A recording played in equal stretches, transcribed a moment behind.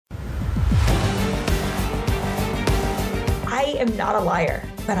am not a liar,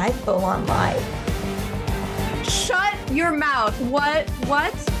 but I full on lied. Shut your mouth. What?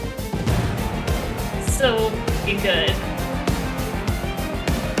 So good.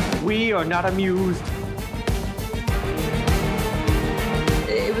 We are not amused.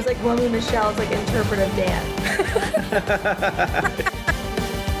 It was like Romy Michelle's like interpretive dance.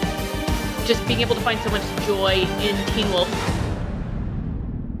 Just being able to find so much joy in Teen Wolf.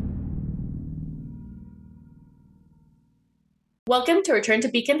 Welcome to Return to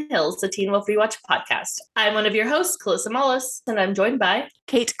Beacon Hills, the Teen Wolf Rewatch podcast. I'm one of your hosts, Calissa Mullis, and I'm joined by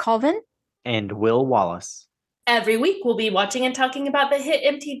Kate Colvin And Will Wallace. Every week, we'll be watching and talking about the hit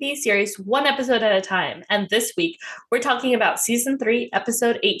MTV series one episode at a time. And this week, we're talking about Season 3,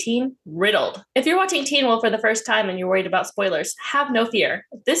 Episode 18, Riddled. If you're watching Teen Wolf for the first time and you're worried about spoilers, have no fear.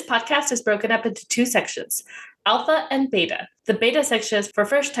 This podcast is broken up into two sections, Alpha and Beta. The Beta section is for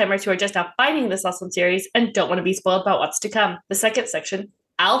first-timers who are just now finding this awesome series and don't want to be spoiled about what's to come. The second section,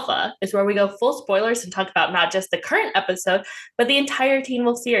 Alpha, is where we go full spoilers and talk about not just the current episode, but the entire Teen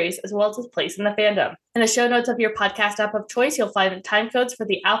Wolf series, as well as its place in the fandom. In the show notes of your podcast app of choice, you'll find time codes for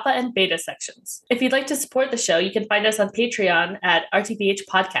the Alpha and Beta sections. If you'd like to support the show, you can find us on Patreon at RTBH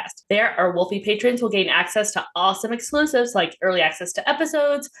Podcast. There, our Wolfie patrons will gain access to awesome exclusives like early access to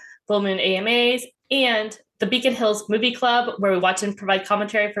episodes, Full Moon AMAs, and the Beacon Hills Movie Club, where we watch and provide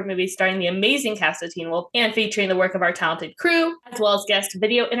commentary for movies starring the amazing cast of Teen Wolf and featuring the work of our talented crew, as well as guest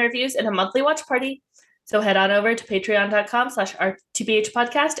video interviews and a monthly watch party. So head on over to patreon.com/RTBH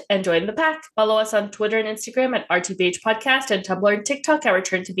podcast and join the pack. Follow us on Twitter and Instagram at RTBH podcast and Tumblr and TikTok at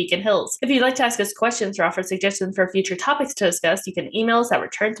Return to Beacon Hills. If you'd like to ask us questions or offer suggestions for future topics to discuss, you can email us at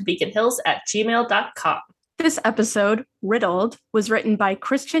returntobeaconhills@gmail.com. This episode, Riddled, was written by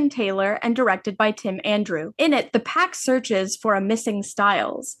Christian Taylor and directed by Tim Andrew. In it, the pack searches for a missing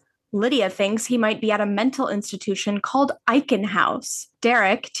Styles. Lydia thinks he might be at a mental institution called Eichen House.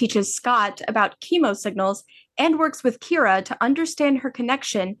 Derek teaches Scott about chemo signals and works with Kira to understand her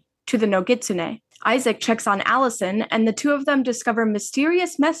connection to the Nogitsune. Isaac checks on Allison, and the two of them discover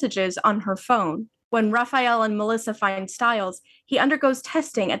mysterious messages on her phone. When Raphael and Melissa find Styles, he undergoes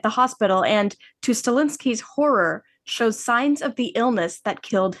testing at the hospital and, to Stalinsky's horror, shows signs of the illness that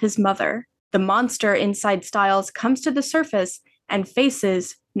killed his mother. The monster inside Styles comes to the surface and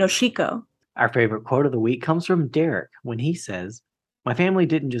faces Noshiko. Our favorite quote of the week comes from Derek when he says, "My family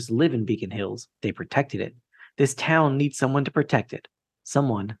didn't just live in Beacon Hills, they protected it. This town needs someone to protect it.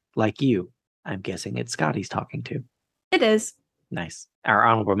 Someone like you." I'm guessing it's Scott he's talking to. It is. Nice. Our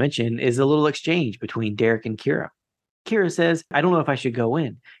honorable mention is a little exchange between Derek and Kira. Kira says, "I don't know if I should go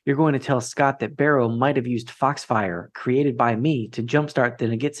in. You're going to tell Scott that Barrow might have used Foxfire, created by me, to jumpstart the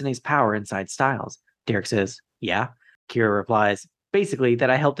Nogitsune's power inside Styles." Derek says, "Yeah." Kira replies, "Basically, that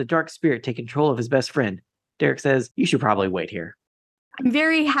I helped a dark spirit take control of his best friend." Derek says, "You should probably wait here." I'm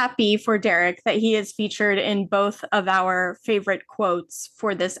very happy for Derek that he is featured in both of our favorite quotes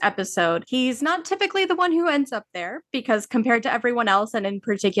for this episode. He's not typically the one who ends up there, because compared to everyone else, and in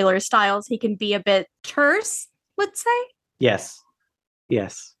particular Styles, he can be a bit terse, let's say. Yes.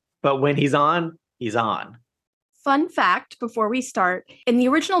 But when he's on, he's on. Fun fact before we start, in the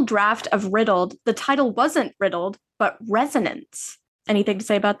original draft of Riddled, the title wasn't Riddled, but Resonance. Anything to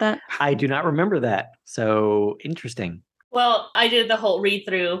say about that? I do not remember that. So interesting. Well, I did the whole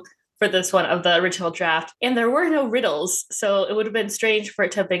read-through for this one of the original draft, and there were no riddles, so it would have been strange for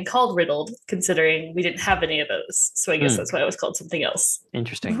it to have been called Riddled, considering we didn't have any of those. So I guess that's why it was called something else.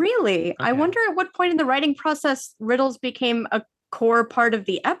 Interesting. Really? Okay. I wonder at what point in the writing process riddles became a core part of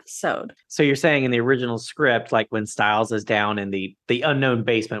the episode. So you're saying in the original script, like when Styles is down in the unknown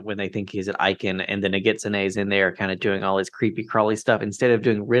basement when they think he's at Eichen, and the Nogitsune is in there kind of doing all his creepy crawly stuff, instead of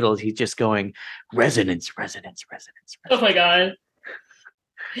doing riddles, he's just going resonance. Oh my god.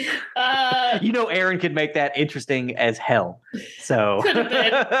 Aaron could make that interesting as hell. So could have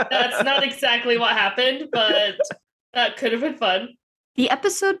been. That's not exactly what happened, but that could have been fun. The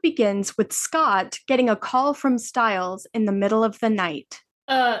episode begins with Scott getting a call from Styles in the middle of the night.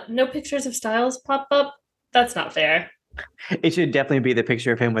 No pictures of Styles pop up? That's not fair. It should definitely be the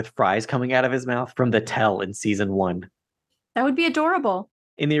picture of him with fries coming out of his mouth from the Tell in season 1. That would be adorable.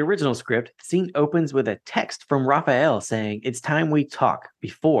 In the original script, the scene opens with a text from Raphael saying, "It's time we talk,"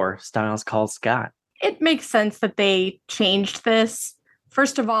 before Styles calls Scott. It makes sense that they changed this.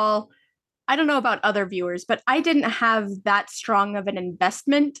 First of all, I don't know about other viewers, but I didn't have that strong of an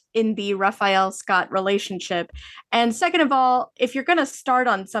investment in the Raphael-Scott relationship. And second of all, if you're going to start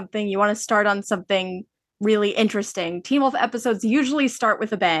on something, you want to start on something really interesting. Teen Wolf episodes usually start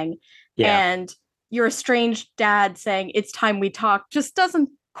with a bang. Yeah. And your estranged dad saying, "It's time we talk," just doesn't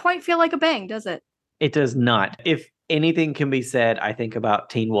quite feel like a bang, does it? It does not. If anything can be said, I think, about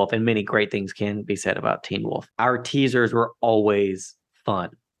Teen Wolf, and many great things can be said about Teen Wolf, our teasers were always fun.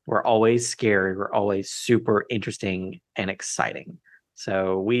 We're always scary. We're always super interesting and exciting.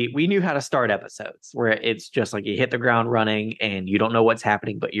 So we knew how to start episodes where it's just like you hit the ground running and you don't know what's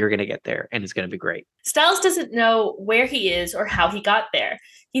happening, but you're going to get there and it's going to be great. Stiles doesn't know where he is or how he got there.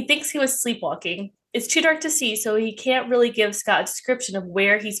 He thinks he was sleepwalking. It's too dark to see, so he can't really give Scott a description of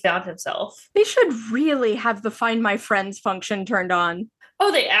where he's found himself. They should really have the Find My Friends function turned on.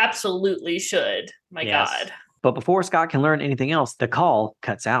 Oh, they absolutely should. My God. But before Scott can learn anything else, the call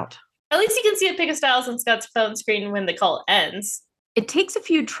cuts out. At least you can see a pic of Stiles on Scott's phone screen when the call ends. It takes a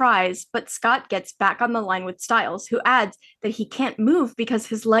few tries, but Scott gets back on the line with Stiles, who adds that he can't move because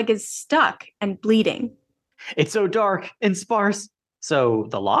his leg is stuck and bleeding. It's so dark and sparse. So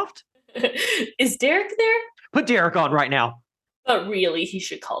the loft? Is Derek there? Put Derek on right now. But really, he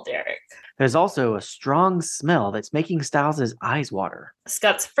should call Derek. There's also a strong smell that's making Stiles' eyes water.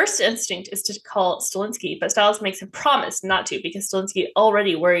 Scott's first instinct is to call Stilinski, but Stiles makes him promise not to because Stilinski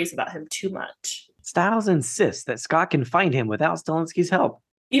already worries about him too much. Stiles insists that Scott can find him without Stilinski's help.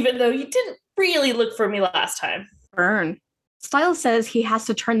 Even though you didn't really look for me last time. Burn. Stiles says he has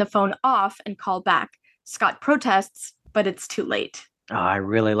to turn the phone off and call back. Scott protests, but it's too late. Oh, I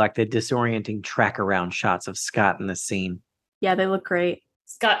really like the disorienting track around shots of Scott in this scene. Yeah, they look great.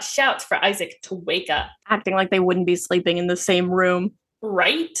 Scott shouts for Isaac to wake up. Acting like they wouldn't be sleeping in the same room.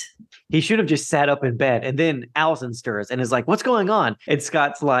 Right? He should have just sat up in bed, and then Allison stirs and is like, what's going on? And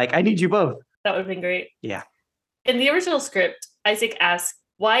Scott's like, I need you both. That would have been great. Yeah. In the original script, Isaac asks,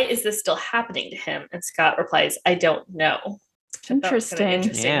 why is this still happening to him? And Scott replies, I don't know. Interesting.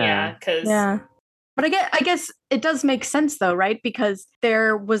 Yeah. Yeah. But I guess it does make sense though, right? Because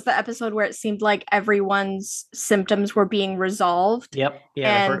there was the episode where it seemed like everyone's symptoms were being resolved. Yep.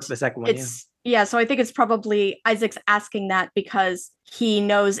 Yeah, And the second one. Yeah, so I think it's probably Isaac's asking that because he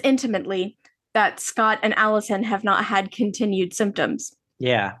knows intimately that Scott and Allison have not had continued symptoms.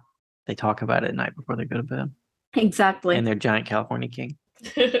 Yeah. They talk about it at night before they go to bed. Exactly. And their giant California king.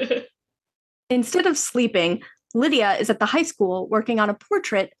 Instead of sleeping, Lydia is at the high school working on a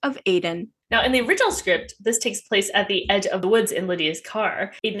portrait of Aiden. Now, in the original script, this takes place at the edge of the woods in Lydia's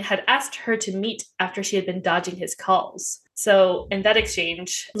car. Aiden had asked her to meet after she had been dodging his calls. So, in that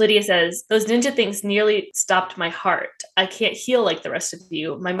exchange, Lydia says, those ninja things nearly stopped my heart. I can't heal like the rest of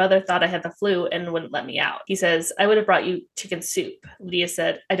you. My mother thought I had the flu and wouldn't let me out. He says, I would have brought you chicken soup. Lydia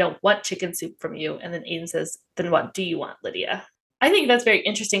said, I don't want chicken soup from you. And then Aiden says, then what do you want, Lydia? I think that's very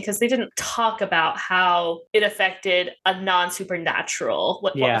interesting because they didn't talk about how it affected a non-supernatural.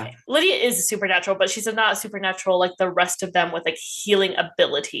 Lydia is supernatural, but she's not supernatural like the rest of them with like healing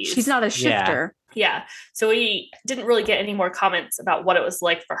abilities. She's not a shifter. Yeah. So we didn't really get any more comments about what it was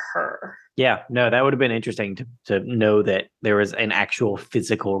like for her. Yeah, no, that would have been interesting to know that there was an actual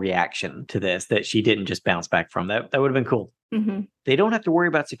physical reaction to this that she didn't just bounce back from. That would have been cool. Mm-hmm. They don't have to worry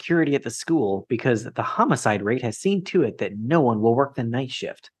about security at the school because the homicide rate has seen to it that no one will work the night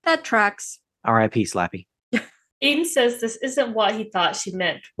shift. That tracks. R.I.P. Slappy. Aiden says this isn't what he thought she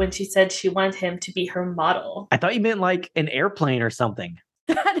meant when she said she wanted him to be her model. I thought you meant like an airplane or something.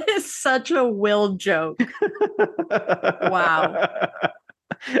 That is such a Will joke. Wow.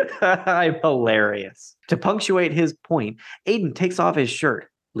 I'm hilarious. To punctuate his point, Aiden takes off his shirt.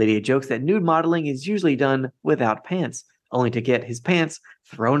 Lydia jokes that nude modeling is usually done without pants, only to get his pants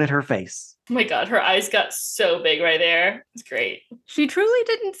thrown at her face. Oh my God, her eyes got so big right there. It's great. She truly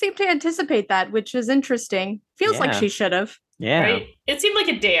didn't seem to anticipate that, which is interesting. Feels like she should have. Yeah. Right? It seemed like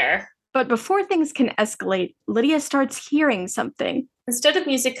a dare. But before things can escalate, Lydia starts hearing something. Instead of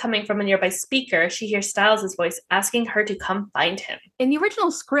music coming from a nearby speaker, she hears Stiles' voice asking her to come find him. In the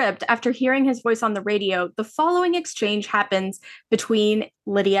original script, after hearing his voice on the radio, the following exchange happens between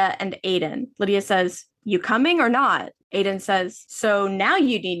Lydia and Aiden. Lydia says, "You coming or not?" Aiden says, "So now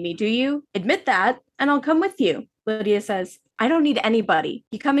you need me, do you? Admit that, and I'll come with you." Lydia says, "I don't need anybody.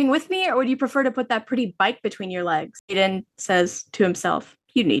 You coming with me, or would you prefer to put that pretty bike between your legs?" Aiden says to himself,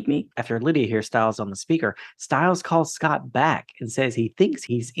 "You need me." After Lydia hears Stiles on the speaker, Stiles calls Scott back and says he thinks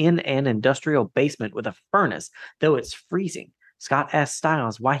he's in an industrial basement with a furnace, though it's freezing. Scott asks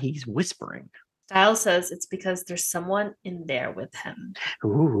Stiles why he's whispering. Stiles says it's because there's someone in there with him.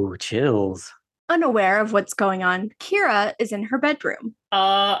 Ooh, chills. Unaware of what's going on, Kira is in her bedroom.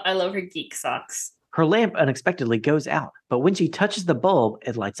 I love her geek socks. Her lamp unexpectedly goes out, but when she touches the bulb,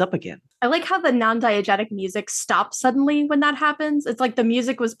 it lights up again. I like how the non-diegetic music stops suddenly when that happens. It's like the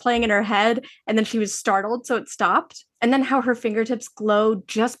music was playing in her head and then she was startled, so it stopped. And then how her fingertips glow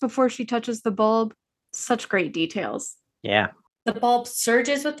just before she touches the bulb. Such great details. Yeah. The The bulb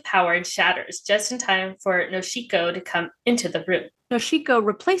surges with power and shatters just in time for Noshiko to come into the room. Noshiko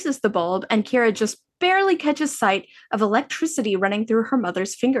replaces the bulb, and Kira just barely catches sight of electricity running through her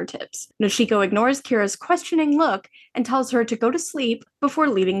mother's fingertips. Noshiko ignores Kira's questioning look and tells her to go to sleep before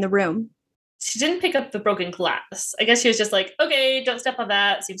leaving the room. She didn't pick up the broken glass. I guess she was just like, okay, don't step on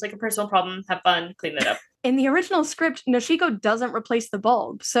that. Seems like a personal problem. Have fun. Clean that up. In the original script, Noshiko doesn't replace the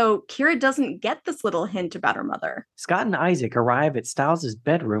bulb, so Kira doesn't get this little hint about her mother. Scott and Isaac arrive at Stiles'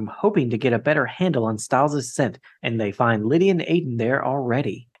 bedroom hoping to get a better handle on Stiles' scent, and they find Lydia and Aiden there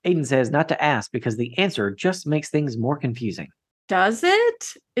already. Aiden says not to ask because the answer just makes things more confusing. Does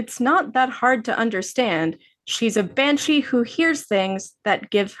it? It's not that hard to understand. She's a banshee who hears things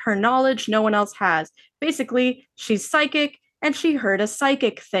that give her knowledge no one else has. Basically, she's psychic, and she heard a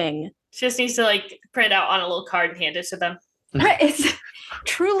psychic thing. She just needs to print it out on a little card and hand it to them. It's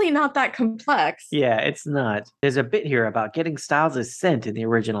truly not that complex. Yeah, it's not. There's a bit here about getting Stiles' scent in the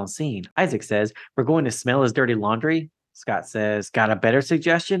original scene. Isaac says, we're going to smell his dirty laundry. Scott says, got a better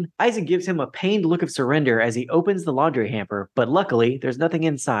suggestion? Isaac gives him a pained look of surrender as he opens the laundry hamper, but luckily, there's nothing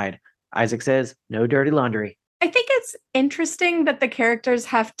inside. Isaac says, no dirty laundry. I think it's interesting that the characters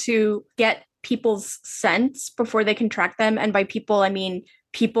have to get people's scents before they can track them. And by people, I mean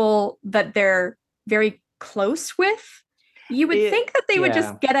people that they're very close with. You would think that they would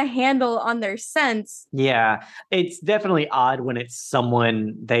just get a handle on their scents. Yeah, it's definitely odd when it's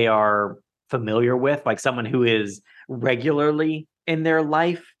someone they are familiar with, like someone who is regularly in their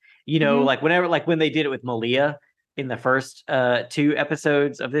life. You know, when they did it with Malia in the first 2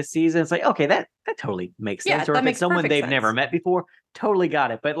 episodes of this season, it's like, okay, that totally makes sense. Or if it's someone they've never met before, totally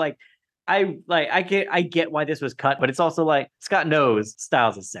got it. But I get why this was cut, but it's also like Scott knows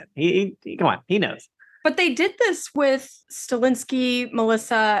Stiles' scent. He come on, he knows. But they did this with Stilinski,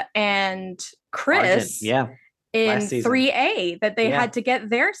 Melissa, and Chris in 3A, that they had to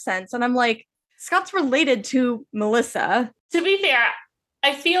get their sense. And I'm like, Scott's related to Melissa. To be fair,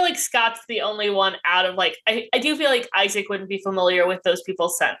 I feel like Scott's the only one out of I do feel like Isaac wouldn't be familiar with those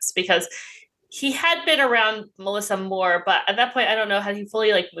people's scents because he had been around Melissa more, but at that point, I don't know, had he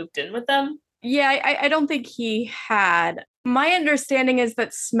fully moved in with them? Yeah, I don't think he had. My understanding is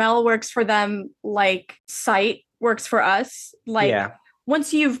that smell works for them like sight works for us.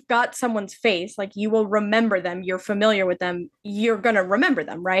 Once you've got someone's face, you will remember them, you're familiar with them, you're going to remember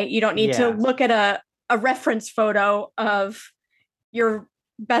them, right? You don't need to look at a reference photo of your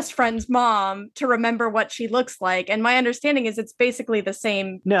best friend's mom to remember what she looks like. And my understanding is it's basically the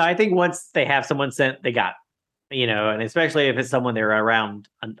same. No, I think once they have someone sent, they got, and especially if it's someone they're around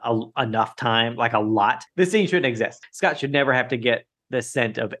enough time, a lot, this scene shouldn't exist. Scott should never have to get the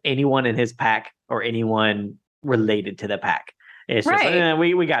scent of anyone in his pack or anyone related to the pack. It's just,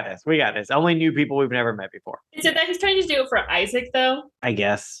 we got this. We got this. Only new people we've never met before. Is it that he's trying to do it for Isaac, though? I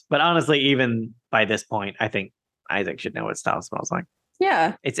guess. But honestly, even by this point, I think Isaac should know what Stiles smells like.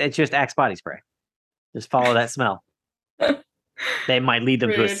 Yeah. It's just Axe body spray. Just follow that smell. They might lead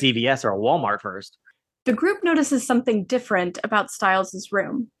them to a CVS or a Walmart first. The group notices something different about Stiles'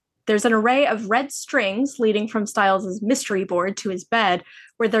 room. There's an array of red strings leading from Stiles' mystery board to his bed,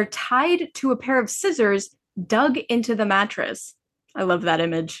 where they're tied to a pair of scissors dug into the mattress. I love that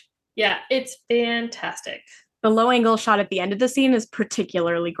image. Yeah, it's fantastic. The low-angle shot at the end of the scene is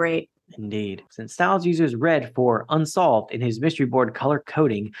particularly great. Indeed. Since Stiles uses red for unsolved in his mystery board color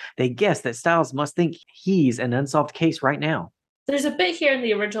coding, they guess that Stiles must think he's an unsolved case right now. There's a bit here in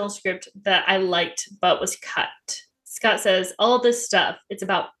the original script that I liked but was cut. Scott says, all this stuff, it's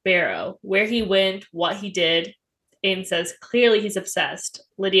about Barrow, where he went, what he did. Aiden says, clearly he's obsessed.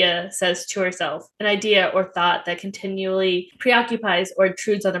 Lydia says to herself, an idea or thought that continually preoccupies or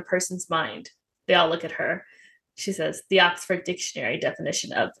intrudes on a person's mind. They all look at her. She says, the Oxford Dictionary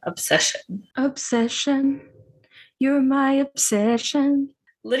definition of obsession. Obsession. You're my obsession.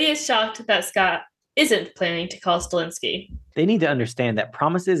 Lydia is shocked that Scott isn't planning to call Stilinski. They need to understand that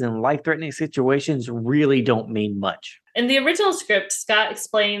promises in life-threatening situations really don't mean much. In the original script, Scott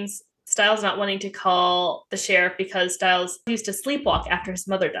explains Stiles not wanting to call the sheriff because Stiles used to sleepwalk after his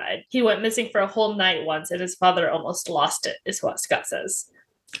mother died. He went missing for a whole night once and his father almost lost it, is what Scott says.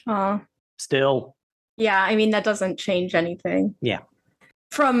 Aw. Still. Yeah, I mean, that doesn't change anything. Yeah.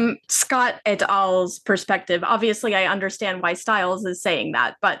 From Scott et al.'s perspective, obviously I understand why Stiles is saying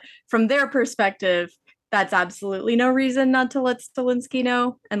that, but from their perspective, that's absolutely no reason not to let Stilinski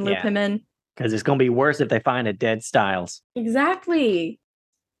know and loop him in. Because it's going to be worse if they find a dead Stiles. Exactly.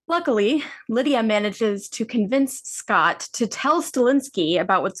 Luckily, Lydia manages to convince Scott to tell Stilinski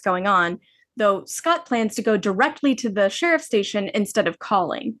about what's going on, though Scott plans to go directly to the sheriff's station instead of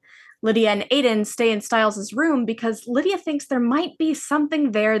calling. Lydia and Aiden stay in Stiles' room because Lydia thinks there might be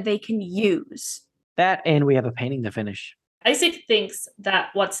something there they can use. That, and we have a painting to finish. Isaac thinks that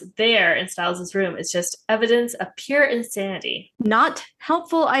what's there in Stiles' room is just evidence of pure insanity. Not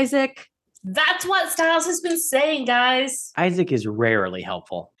helpful, Isaac. That's what Stiles has been saying, guys. Isaac is rarely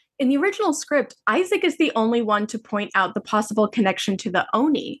helpful. In the original script, Isaac is the only one to point out the possible connection to the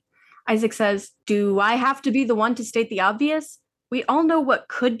Oni. Isaac says, "Do I have to be the one to state the obvious? We all know what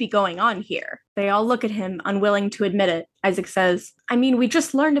could be going on here." They all look at him, unwilling to admit it. Isaac says, "I mean, we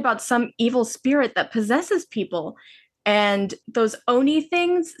just learned about some evil spirit that possesses people, and those Oni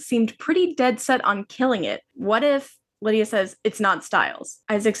things seemed pretty dead set on killing it. What if..." Lydia says, "It's not Stiles."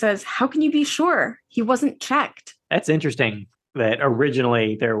 Isaac says, "How can you be sure? He wasn't checked." That's interesting that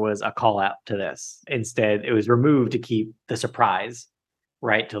originally there was a call out to this. Instead, it was removed to keep the surprise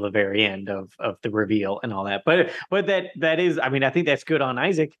right till the very end of the reveal and all that. But that is, I mean, I think that's good on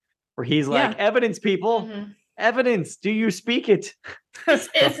Isaac, where he's like, evidence, people. Mm-hmm. Evidence. Do you speak it? Well,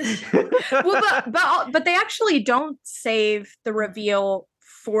 but they actually don't save the reveal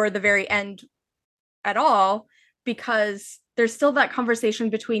for the very end at all, because there's still that conversation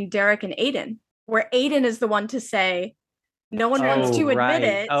between Derek and Aiden, where Aiden is the one to say, no one wants to admit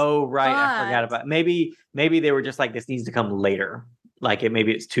it. Oh, right. I forgot about it. Maybe they were just like, this needs to come later. Like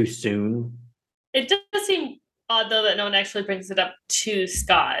maybe it's too soon. It does seem odd, though, that no one actually brings it up to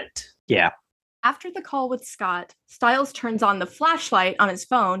Scott. Yeah. After the call with Scott, Stiles turns on the flashlight on his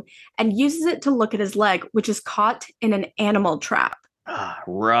phone and uses it to look at his leg, which is caught in an animal trap.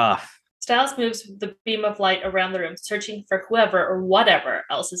 Rough. Stiles moves the beam of light around the room, searching for whoever or whatever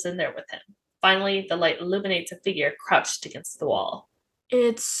else is in there with him. Finally, the light illuminates a figure crouched against the wall.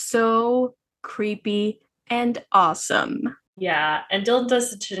 It's so creepy and awesome. Yeah, and Dylan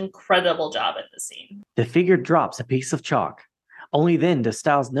does such an incredible job in this scene. The figure drops a piece of chalk. Only then does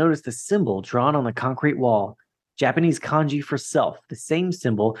Stiles notice the symbol drawn on the concrete wall. Japanese kanji for self, the same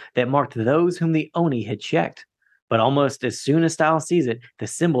symbol that marked those whom the Oni had checked. But almost as soon as Stiles sees it, the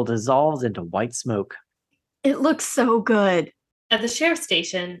symbol dissolves into white smoke. It looks so good. At the sheriff's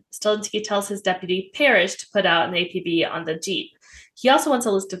station, Stilinski tells his deputy, Parrish, to put out an APB on the Jeep. He also wants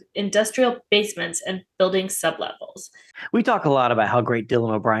a list of industrial basements and building sublevels. We talk a lot about how great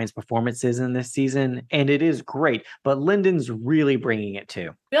Dylan O'Brien's performance is in this season, and it is great, but Lyndon's really bringing it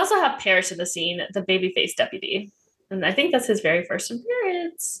too. We also have Parrish in the scene, the babyface deputy. And I think that's his very first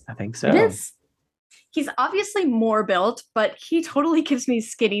appearance. I think so. It is. He's obviously more built, but he totally gives me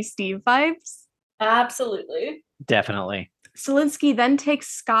Skinny Steve vibes. Absolutely. Definitely. Stilinski then takes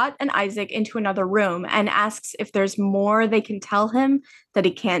Scott and Isaac into another room and asks if there's more they can tell him that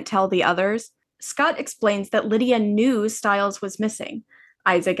he can't tell the others. Scott explains that Lydia knew Stiles was missing.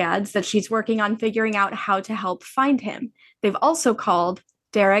 Isaac adds that she's working on figuring out how to help find him. They've also called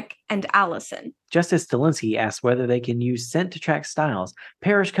Derek and Allison. Just as Stilinski asks whether they can use scent to track Stiles,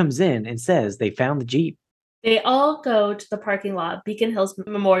 Parrish comes in and says they found the Jeep. They all go to the parking lot of Beacon Hills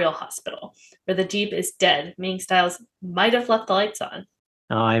Memorial Hospital, where the Jeep is dead, meaning Stiles might have left the lights on.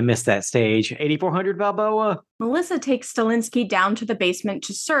 Oh, I missed that stage. 8400 Balboa. Melissa takes Stilinski down to the basement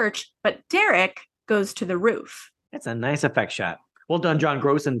to search, but Derek goes to the roof. That's a nice effect shot. Well done, John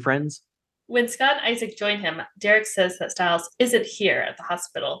Gross and friends. When Scott and Isaac join him, Derek says that Stiles isn't here at the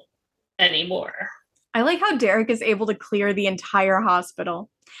hospital anymore. I like how Derek is able to clear the entire hospital.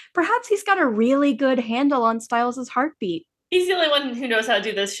 Perhaps he's got a really good handle on Stiles' heartbeat. He's the only one who knows how to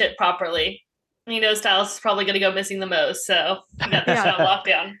do this shit properly. He knows Stiles is probably going to go missing the most, so he got this on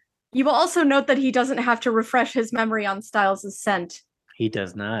lockdown. You will also note that he doesn't have to refresh his memory on Stiles' scent. He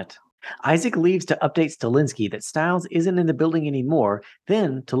does not. Isaac leaves to update Stilinski that Stiles isn't in the building anymore,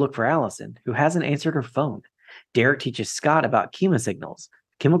 then to look for Allison, who hasn't answered her phone. Derek teaches Scott about chemosignals,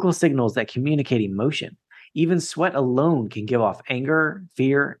 chemical signals that communicate emotion. Even sweat alone can give off anger,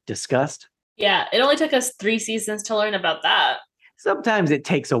 fear, disgust. Yeah, it only took us 3 seasons to learn about that. Sometimes it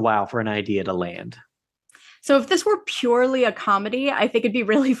takes a while for an idea to land. So if this were purely a comedy, I think it'd be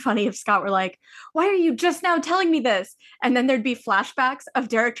really funny if Scott were like, why are you just now telling me this? And then there'd be flashbacks of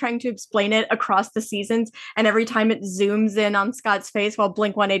Derek trying to explain it across the seasons. And every time it zooms in on Scott's face while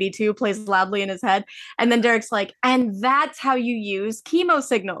Blink 182 plays loudly in his head. And then Derek's like, and that's how you use chemo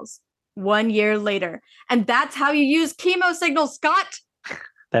signals 1 year later. And that's how you use chemo signals, Scott.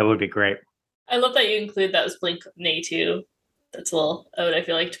 That would be great. I love that you include that was Blink 182. That's a little ode, I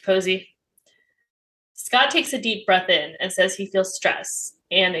feel like, to Posey. Scott takes a deep breath in and says he feels stress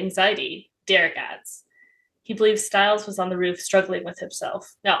and anxiety. Derek adds. He believes Stiles was on the roof struggling with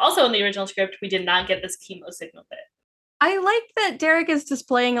himself. Now, also in the original script, we did not get this chemo signal bit. I like that Derek is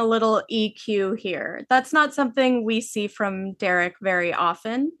displaying a little EQ here. That's not something we see from Derek very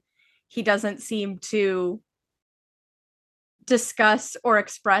often. he doesn't seem to discuss or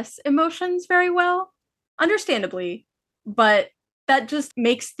express emotions very well, understandably, but that just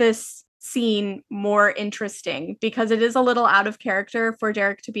makes this scene more interesting because it is a little out of character for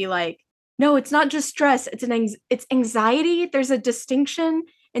Derek to be like, no, it's not just stress, it's anxiety. There's a distinction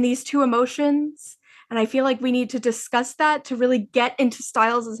in these two emotions, and I feel like we need to discuss that to really get into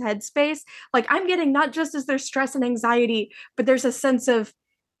Stiles' headspace. Like, I'm getting not just is there stress and anxiety, but there's a sense of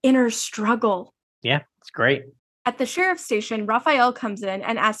inner struggle. Yeah, it's great. At the sheriff's station, Raphael comes in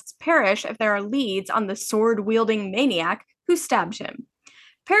and asks Parrish if there are leads on the sword-wielding maniac who stabbed him.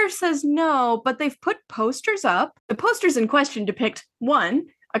 Parrish says no, but they've put posters up. The posters in question depict 1,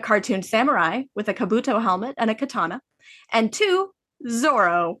 a cartoon samurai with a kabuto helmet and a katana, and 2,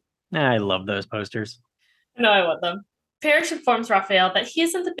 Zorro. I love those posters. No, I want them. Parrish informs Raphael that he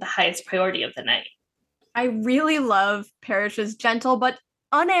isn't the highest priority of the night. I really love Parrish's gentle but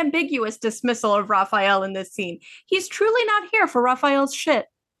unambiguous dismissal of Raphael in this scene. He's truly not here for Raphael's shit.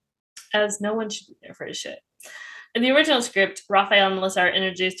 As no one should be there for his shit. In the original script, Raphael and Melissa are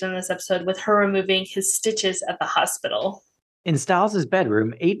introduced in this episode with her removing his stitches at the hospital. In Stiles'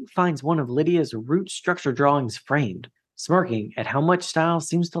 bedroom, Aiden finds one of Lydia's root structure drawings framed, smirking at how much Stiles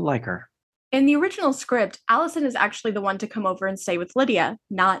seems to like her. In the original script, Allison is actually the one to come over and stay with Lydia,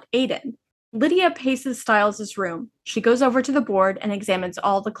 not Aiden. Lydia paces Stiles' room. She goes over to the board and examines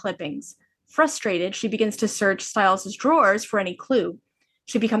all the clippings. Frustrated, she begins to search Stiles' drawers for any clue.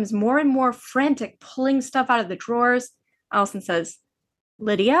 She becomes more and more frantic, pulling stuff out of the drawers. Allison says,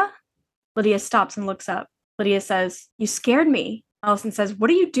 "Lydia?" Lydia stops and looks up. Lydia says, "You scared me." Allison says, "What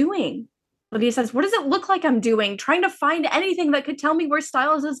are you doing?" Lydia says, "What does it look like I'm doing? Trying to find anything that could tell me where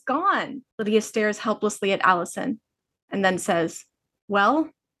Stiles is gone." Lydia stares helplessly at Allison and then says, "Well,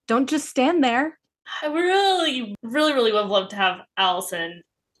 don't just stand there." I really, really, really would have loved to have Allison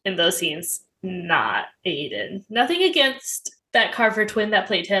in those scenes, not Aiden. Nothing against that Carver twin that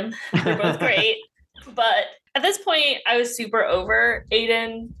played him. They're both great. But at this point, I was super over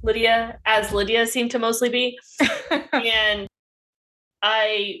Aiden, Lydia, as Lydia seemed to mostly be. And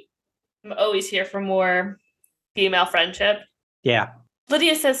I am always here for more female friendship. Yeah.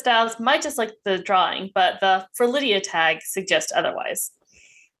 Lydia says Stiles might just like the drawing, but the "for Lydia" tag suggests otherwise.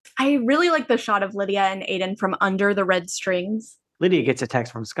 I really like the shot of Lydia and Aiden from under the red strings. Lydia gets a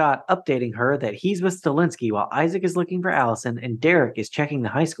text from Scott updating her that he's with Stilinski while Isaac is looking for Allison and Derek is checking the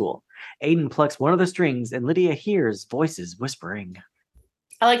high school. Aiden plucks one of the strings and Lydia hears voices whispering.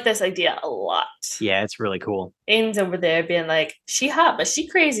 I like this idea a lot. Yeah, it's really cool. Aiden's over there being like, she hot, but she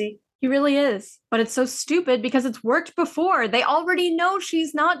crazy. He really is. But it's so stupid because it's worked before. They already know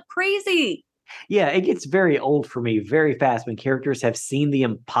she's not crazy. Yeah, it gets very old for me very fast when characters have seen the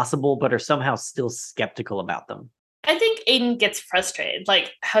impossible but are somehow still skeptical about them. I think Aiden gets frustrated,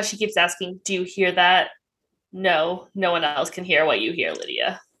 like how she keeps asking, "Do you hear that?" No, no one else can hear what you hear,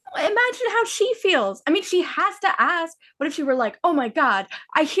 Lydia. Imagine how she feels. I mean, she has to ask. What if she were like, "Oh my God,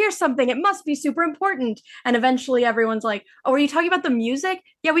 I hear something. It must be super important." And eventually everyone's like, "Oh, are you talking about the music?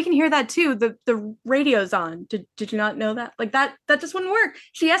 Yeah, we can hear that too. The radio's on. Did you not know that?" Like that just wouldn't work.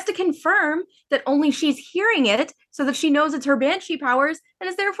 She has to confirm that only she's hearing it so that she knows it's her banshee powers and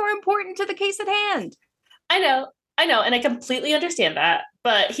is therefore important to the case at hand. I know, and I completely understand that,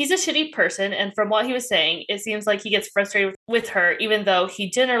 but he's a shitty person, and from what he was saying, it seems like he gets frustrated with her, even though he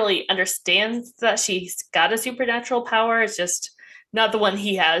generally understands that she's got a supernatural power. It's just not the one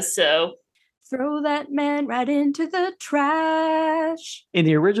he has, so... Throw that man right into the trash. In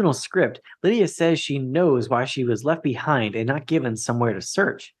the original script, Lydia says she knows why she was left behind and not given somewhere to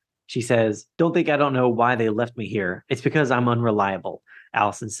search. She says, "Don't think I don't know why they left me here. It's because I'm unreliable."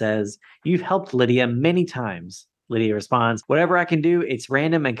 Allison says, "You've helped Lydia many times." Lydia responds, "Whatever I can do, it's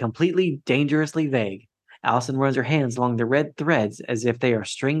random and completely dangerously vague." Allison runs her hands along the red threads as if they are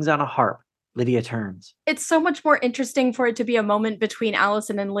strings on a harp. Lydia turns. It's so much more interesting for it to be a moment between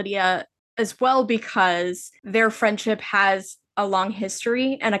Allison and Lydia as well, because their friendship has a long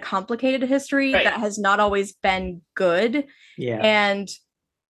history and a complicated history that has not always been good. Yeah. And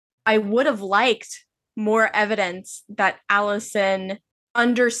I would have liked more evidence that Allison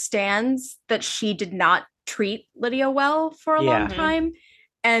understands that she did not treat Lydia well for a long time,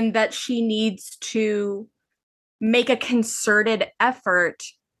 and that she needs to make a concerted effort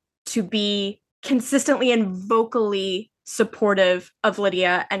to be consistently and vocally supportive of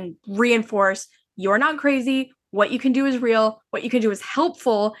Lydia and reinforce, "You're not crazy. What you can do is real. What you can do is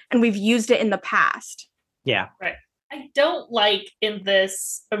helpful. And we've used it in the past." Yeah. Right. I don't like in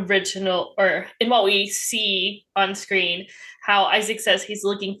this original, or in what we see on screen, how Isaac says he's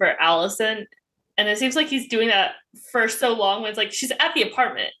looking for Allison. And it seems like he's doing that for so long when it's like, she's at the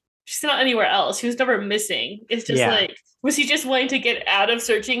apartment. she's not anywhere else. She was never missing. It's just Yeah. like, was he just wanting to get out of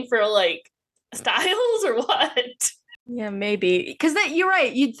searching for like Styles or what? Yeah, maybe. Because you're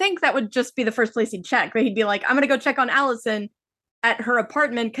right. You'd think that would just be the first place he'd check. But he'd be like, I'm going to go check on Allison at her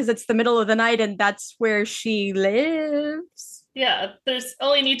apartment because it's the middle of the night and that's where she lives. Yeah, there's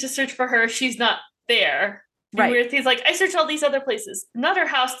only need to search for her. She's not there. Right. Weird. He's like, I searched all these other places. Not her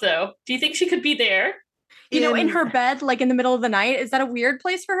house, though. Do you think she could be there? You know, in her bed, like in the middle of the night. Is that a weird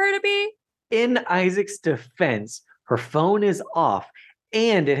place for her to be? In Isaac's defense, her phone is off,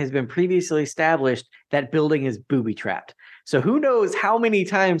 and it has been previously established that building is booby-trapped. So who knows how many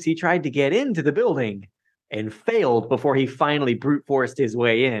times he tried to get into the building and failed before he finally brute forced his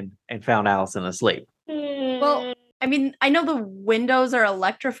way in and found Allison asleep. Well, I mean, I know the windows are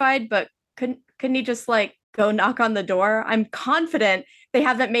electrified, but couldn't he just like go knock on the door? I'm confident they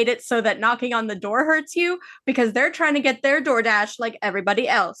haven't made it so that knocking on the door hurts you because they're trying to get their DoorDash like everybody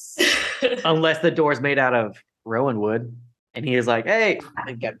else. Unless the door's made out of rowan wood. And he is like, hey,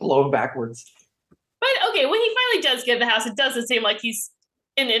 I get blown backwards. But okay, when he finally does get in the house, it doesn't seem like he's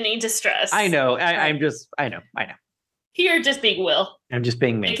in any distress. I know. I know. You're just being Will. I'm just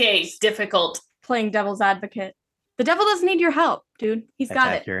being me. Okay, difficult. Playing devil's advocate. The devil doesn't need your help, dude. He's That's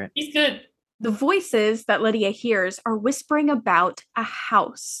got accurate. He's good. The voices that Lydia hears are whispering about a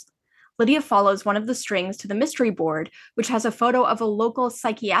house. Lydia follows one of the strings to the mystery board, which has a photo of a local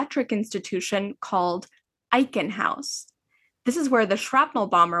psychiatric institution called Eichen House. This is where the shrapnel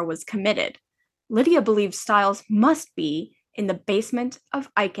bomber was committed. Lydia believes Styles must be in the basement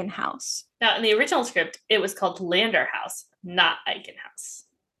of Eichen House. Now, in the original script, it was called Lander House, not Eichen House.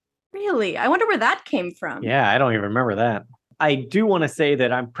 Really? I wonder where that came from. Yeah, I don't even remember that. I do want to say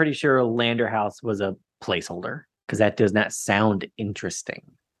that I'm pretty sure Lander House was a placeholder because that does not sound interesting.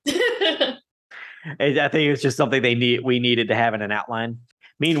 I think it's just something we needed to have in an outline.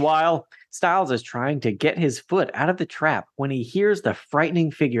 Meanwhile, Styles is trying to get his foot out of the trap when he hears the frightening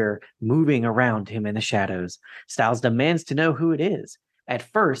figure moving around him in the shadows. Styles demands to know who it is. At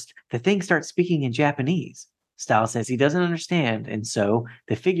first, the thing starts speaking in Japanese. Styles says he doesn't understand, and so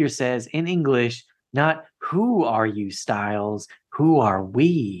the figure says in English, not who are you, Styles? Who are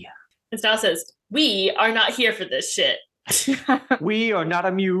we? And Styles says, we are not here for this shit. We are not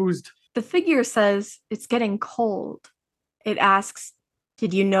amused. The figure says it's getting cold. It asks,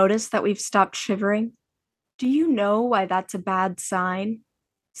 did you notice that we've stopped shivering? Do you know why that's a bad sign?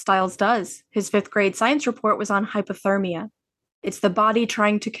 Styles does. His 5th grade science report was on hypothermia. It's the body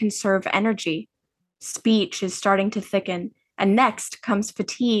trying to conserve energy. Speech is starting to thicken, and next comes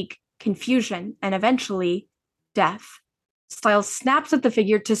fatigue, confusion, and eventually, death. Styles snaps at the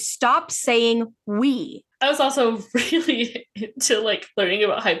figure to stop saying we. I was also really into like learning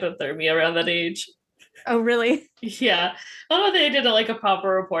about hypothermia around that age. Oh, really? Yeah. I don't know if they did a proper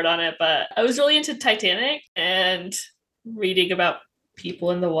report on it, but I was really into Titanic and reading about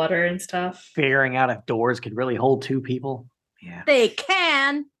people in the water and stuff. Figuring out if doors could really hold 2 people. Yeah. They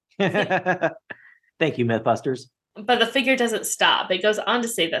can. Thank you, Mythbusters. But the figure doesn't stop. It goes on to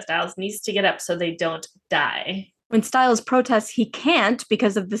say that Styles needs to get up so they don't die. When Styles protests he can't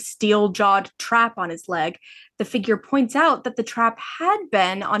because of the steel-jawed trap on his leg, the figure points out that the trap had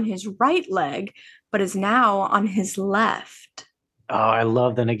been on his right leg, but is now on his left. Oh, I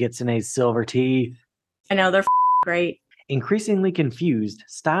love the Nagitsune's silver teeth. I know, they're great. Increasingly confused,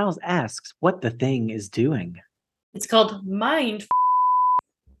 Styles asks what the thing is doing. It's called mind.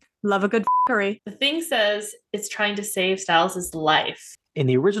 Love a good f***ery. The thing says it's trying to save Styles' life. In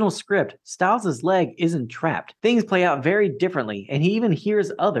the original script, Styles' leg isn't trapped. Things play out very differently, and he even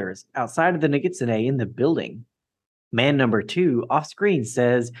hears others outside of the Nagitsune in the building. Man number 2 off screen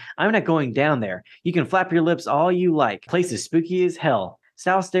says, I'm not going down there. You can flap your lips all you like. Place is spooky as hell.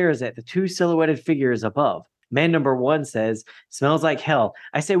 Styles stares at the 2 silhouetted figures above. Man number 1 says, smells like hell.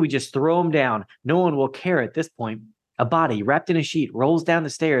 I say we just throw him down. No one will care at this point. A body wrapped in a sheet rolls down the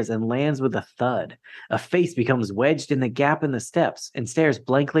stairs and lands with a thud. A face becomes wedged in the gap in the steps and stares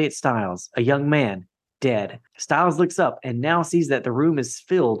blankly at Styles, a young man, dead. Styles looks up and now sees that the room is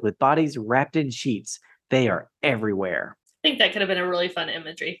filled with bodies wrapped in sheets. They are everywhere. I think that could have been a really fun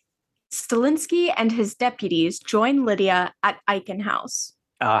imagery. Stilinski and his deputies join Lydia at Eichen House.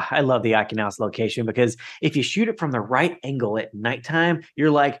 I love the Eichen House location because if you shoot it from the right angle at nighttime,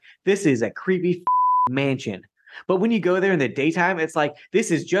 you're like, this is a creepy mansion. But when you go there in the daytime, it's like,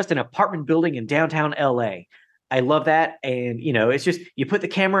 this is just an apartment building in downtown LA. I love that. And, it's just, you put the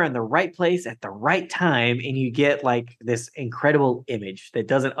camera in the right place at the right time and you get like this incredible image that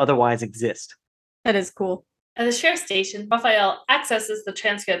doesn't otherwise exist. That is cool. At the sheriff's station, Raphael accesses the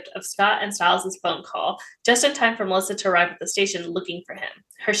transcript of Scott and Stiles' phone call just in time for Melissa to arrive at the station looking for him.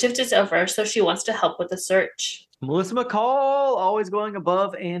 Her shift is over, so she wants to help with the search. Melissa McCall, always going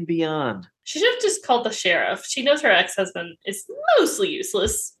above and beyond. She should have just called the sheriff. She knows her ex-husband is mostly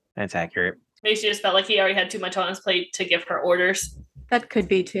useless. That's accurate. Maybe she just felt like he already had too much on his plate to give her orders. That could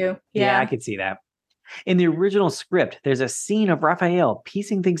be too. Yeah, I could see that. In the original script, there's a scene of Raphael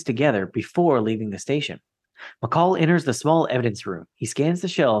piecing things together before leaving the station. McCall enters the small evidence room. He scans the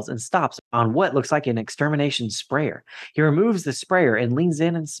shelves and stops on what looks like an extermination sprayer. He removes the sprayer and leans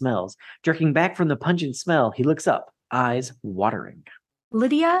in and smells. Jerking back from the pungent smell, he looks up, eyes watering.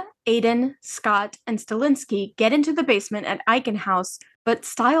 Lydia, Aiden, Scott, and Stilinski get into the basement at Eichen House, but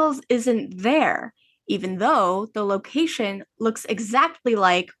Stiles isn't there, even though the location looks exactly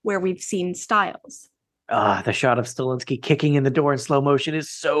like where we've seen Stiles. The shot of Stilinski kicking in the door in slow motion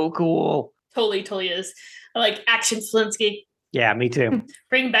is so cool. Totally is. I like action Stilinski. Yeah, me too.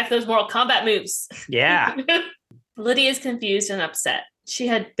 Bring back those Mortal Kombat moves. Yeah. Lydia's confused and upset. She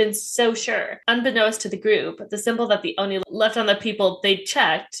had been so sure. Unbeknownst to the group, the symbol that the Oni left on the people they'd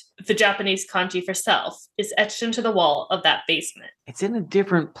checked, the Japanese kanji for self, is etched into the wall of that basement. It's in a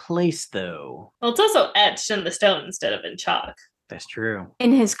different place, though. Well, it's also etched in the stone instead of in chalk. That's true.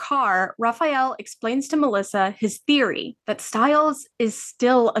 In his car, Raphael explains to Melissa his theory that Stiles is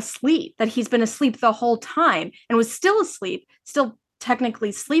still asleep, that he's been asleep the whole time and was still asleep, still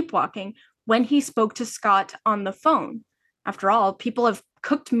technically sleepwalking, when he spoke to Scott on the phone. After all, people have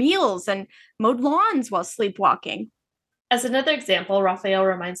cooked meals and mowed lawns while sleepwalking. As another example, Raphael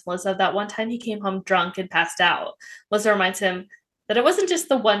reminds Melissa of that one time he came home drunk and passed out. Melissa reminds him that it wasn't just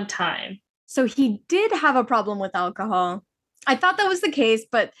the one time. So he did have a problem with alcohol. I thought that was the case,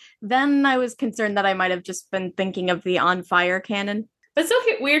 but then I was concerned that I might have just been thinking of the on fire cannon. But it's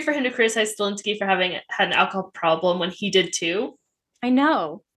so weird for him to criticize Stilinski for having had an alcohol problem when he did too. I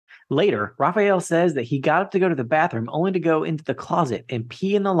know. Later, Raphael says that he got up to go to the bathroom only to go into the closet and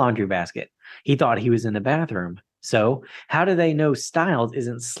pee in the laundry basket. He thought he was in the bathroom. So, how do they know Stiles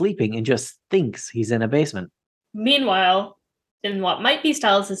isn't sleeping and just thinks he's in a basement? Meanwhile, in what might be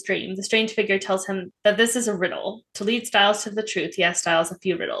Stiles' dream, the strange figure tells him that this is a riddle. To lead Stiles to the truth, he asks Stiles a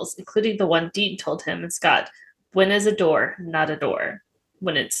few riddles, including the one Dean told him and Scott. When is a door not a door?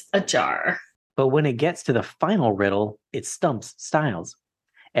 When it's ajar. But when it gets to the final riddle, it stumps Stiles.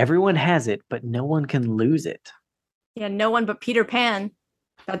 Everyone has it, but no one can lose it. Yeah, no one but Peter Pan.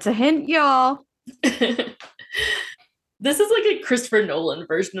 That's a hint, y'all. This is like a Christopher Nolan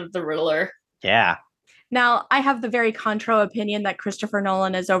version of the Riddler. Yeah. Now, I have the very contra opinion that Christopher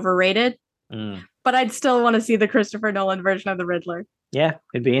Nolan is overrated, but I'd still want to see the Christopher Nolan version of the Riddler. Yeah,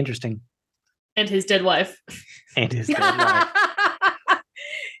 it'd be interesting. And his dead wife. And his dead wife.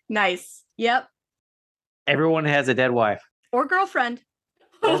 Nice. Yep. Everyone has a dead wife. Or girlfriend.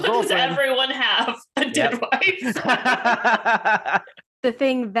 What does everyone have? A dead wife. The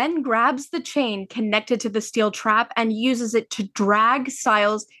thing then grabs the chain connected to the steel trap and uses it to drag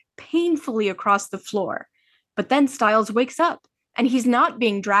Stiles painfully across the floor. But then Stiles wakes up, and he's not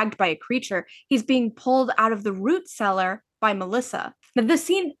being dragged by a creature. He's being pulled out of the root cellar by Melissa. Now, this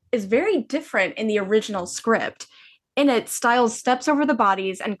scene is very different in the original script. In it, Stiles steps over the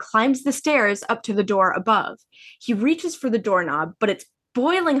bodies and climbs the stairs up to the door above. He reaches for the doorknob, but it's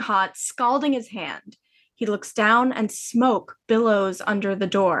boiling hot, scalding his hand. He looks down and smoke billows under the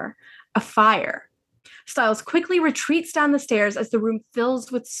door. A fire. Stiles quickly retreats down the stairs as the room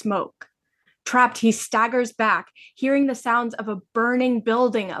fills with smoke. Trapped, he staggers back, hearing the sounds of a burning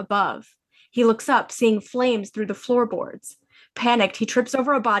building above. He looks up, seeing flames through the floorboards. Panicked, he trips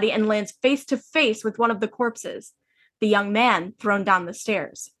over a body and lands face to face with one of the corpses, the young man thrown down the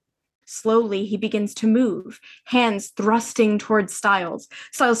stairs. Slowly, he begins to move, hands thrusting towards Stiles.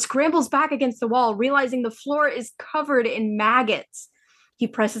 Stiles scrambles back against the wall, realizing the floor is covered in maggots. He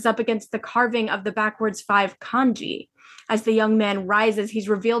presses up against the carving of the backwards 5 kanji. As the young man rises, he's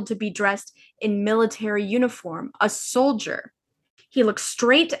revealed to be dressed in military uniform, a soldier. He looks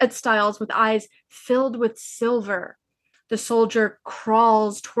straight at Stiles with eyes filled with silver. The soldier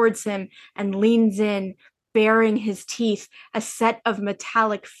crawls towards him and leans in, baring his teeth, a set of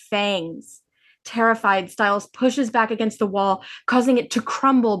metallic fangs. Terrified, Stiles pushes back against the wall, causing it to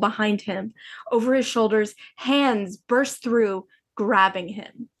crumble behind him. Over his shoulders, hands burst through, grabbing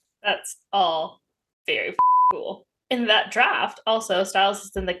him. That's all very cool. In that draft, also, Stiles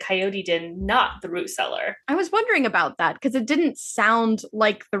is in the Coyote Den, not the root cellar. I was wondering about that, because it didn't sound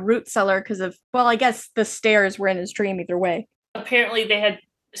like the root cellar because of, well, I guess the stairs were in his dream either way. Apparently, they had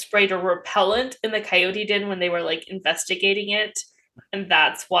sprayed a repellent in the Coyote Den when they were like investigating it, and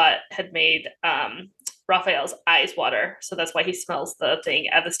that's what had made Raphael's eyes water. So that's why he smells the thing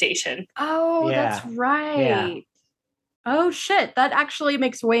at the station. Oh, that's right. Yeah. Oh, shit. That actually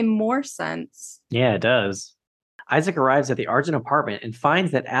makes way more sense. Yeah, it does. Isaac arrives at the Argent apartment and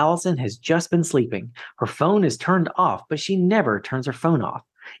finds that Allison has just been sleeping. Her phone is turned off, but she never turns her phone off.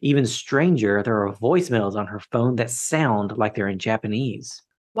 Even stranger, there are voicemails on her phone that sound like they're in Japanese.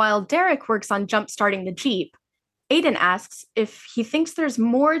 While Derek works on jump-starting the Jeep, Aiden asks if he thinks there's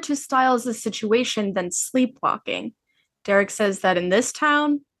more to Styles' situation than sleepwalking. Derek says that in this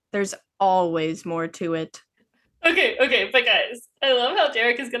town, there's always more to it. Okay, but guys, I love how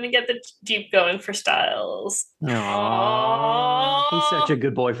Derek is going to get the Jeep going for Styles. Aww. He's such a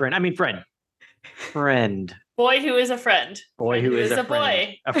good boyfriend. I mean, friend. Friend. Boy who is a friend. Boy friend who is a friend.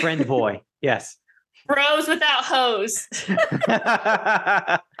 Boy. A friend boy. Yes. Bros without hoes.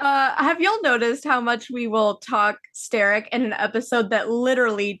 Have y'all noticed how much we will talk Steric in an episode that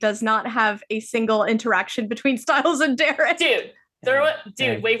literally does not have a single interaction between Styles and Derek?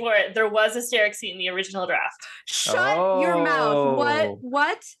 Wait for it. There was a Steric scene in the original draft. Shut your mouth.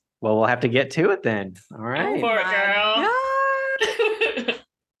 What? Well, we'll have to get to it then. All right. Go for it, girl.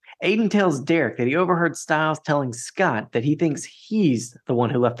 Aiden tells Derek that he overheard Styles telling Scott that he thinks he's the one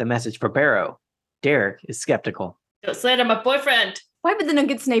who left the message for Barrow. Derek is skeptical. Don't slander my boyfriend. Why would the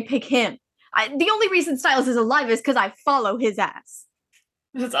Nuggets Snake pick him? The only reason Styles is alive is because I follow his ass.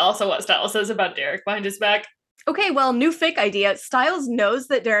 That's also what Styles says about Derek behind his back. Okay, well, new fic idea. Styles knows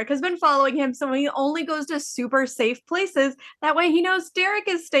that Derek has been following him, so he only goes to super safe places. That way he knows Derek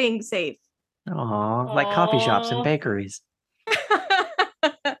is staying safe. Aww, like coffee shops and bakeries.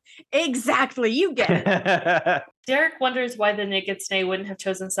 Exactly, you get it. Derek wonders why the Naked Snake wouldn't have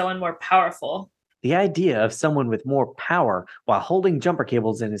chosen someone more powerful. The idea of someone with more power while holding jumper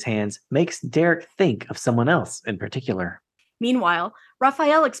cables in his hands makes Derek think of someone else in particular. Meanwhile,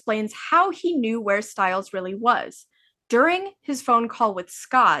 Raphael explains how he knew where Styles really was. During his phone call with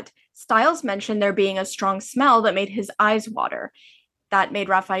Scott, Styles mentioned there being a strong smell that made his eyes water. That made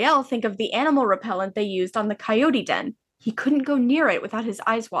Raphael think of the animal repellent they used on the coyote den. He couldn't go near it without his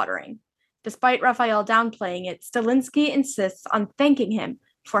eyes watering. Despite Raphael downplaying it, Stilinski insists on thanking him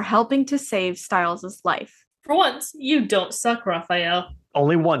for helping to save Styles' life. For once, you don't suck, Raphael.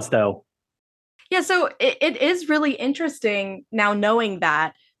 Only once, though. Yeah, so it is really interesting now knowing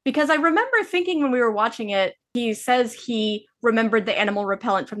that, because I remember thinking when we were watching it, he says he remembered the animal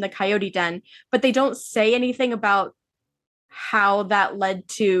repellent from the coyote den, but they don't say anything about how that led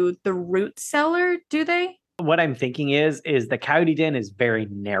to the root cellar, do they? What I'm thinking is the coyote den is very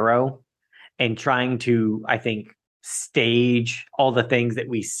narrow, and trying to, I think, stage all the things that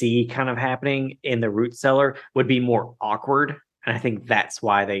we see kind of happening in the root cellar would be more awkward. And I think that's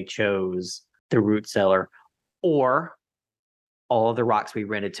why they chose the root cellar. Or all of the rocks we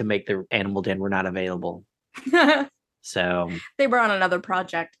rented to make the animal den were not available. So they were on another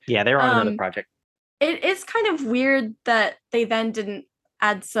project. Yeah, they were on another project. It is kind of weird that they then didn't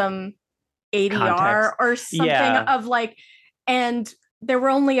add some ADR Context. or something of like, and there were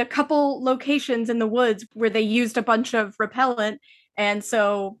only a couple locations in the woods where they used a bunch of repellent. And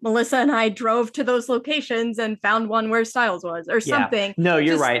so Melissa and I drove to those locations and found one where Styles was or something. No,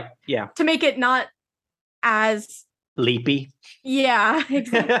 you're right. Yeah. To make it not as leapy. Yeah,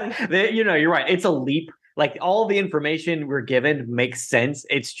 exactly. You're right. It's a leap. Like all the information we're given makes sense.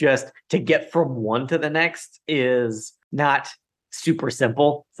 It's just to get from one to the next is not super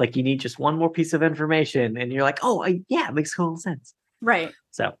simple. It's like you need just one more piece of information and you're like, oh, yeah, it makes total sense. Right.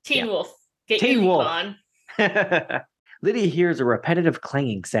 So Teen Wolf. Get Teen your Wolf on. Lydia hears a repetitive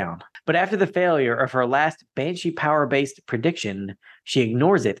clanging sound, but after the failure of her last Banshee power-based prediction, she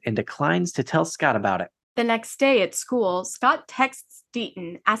ignores it and declines to tell Scott about it. The next day at school, Scott texts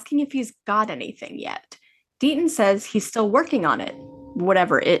Deaton asking if he's got anything yet. Deaton says he's still working on it,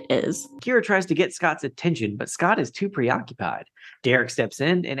 whatever it is. Kira tries to get Scott's attention, but Scott is too preoccupied. Derek steps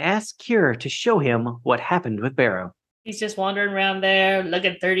in and asks Kira to show him what happened with Barrow. He's just wandering around there,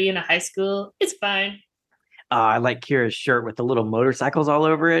 looking 30 in a high school. It's fine. I like Kira's shirt with the little motorcycles all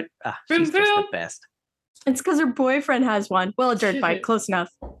over it. She's just the best. It's because her boyfriend has one. Well, a dirt bike. Close enough.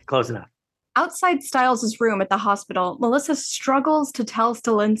 Close enough. Outside Styles' room at the hospital, Melissa struggles to tell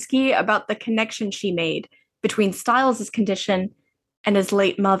Stilinski about the connection she made between Styles' condition and his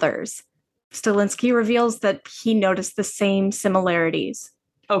late mother's. Stilinski reveals that he noticed the same similarities.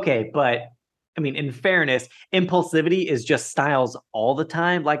 Okay, but I mean, in fairness, impulsivity is just Styles all the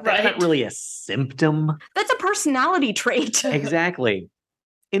time. Like, that's not really a symptom. That's a personality trait. Exactly.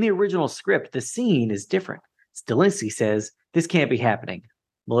 In the original script, the scene is different. Stilinski says, this can't be happening.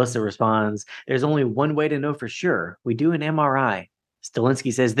 Melissa responds, there's only one way to know for sure. We do an MRI.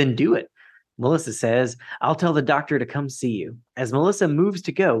 Stilinski says, then do it. Melissa says, I'll tell the doctor to come see you. As Melissa moves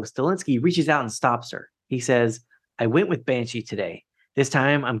to go, Stilinski reaches out and stops her. He says, I went with Banshee today. This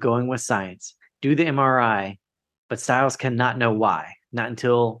time I'm going with science. Do the MRI, but Styles cannot know why. Not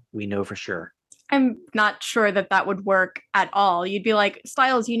until we know for sure. I'm not sure that would work at all. You'd be like,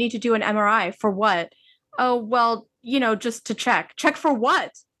 Styles, you need to do an MRI. For what? Oh, well, just to check. Check for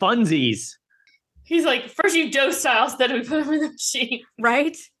what? Funsies. He's like, first you dose Styles, then we put him in the machine.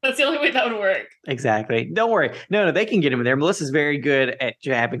 Right? That's the only way that would work. Exactly. Don't worry. No, they can get him in there. Melissa's very good at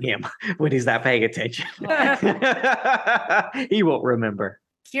jabbing him when he's not paying attention. He won't remember.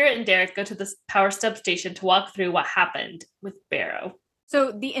 Kira and Derek go to the power substation to walk through what happened with Barrow.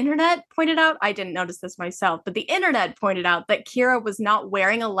 So the internet pointed out, I didn't notice this myself, but the internet pointed out that Kira was not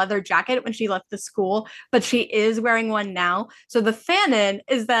wearing a leather jacket when she left the school, but she is wearing one now. So the fanon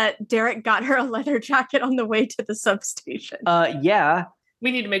is that Derek got her a leather jacket on the way to the substation. Yeah.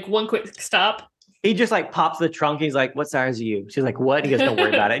 We need to make one quick stop. He just pops the trunk. He's like, what size are you? She's like, what? He goes, don't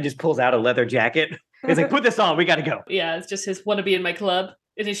worry about it. He just pulls out a leather jacket. He's like, put this on. We got to go. Yeah, it's just his wanna be in my club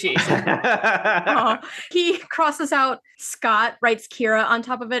initiation. He crosses out Scott, writes Kira on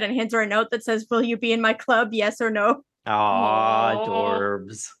top of it, and hands her a note that says, will you be in my club? Yes or no? Aw,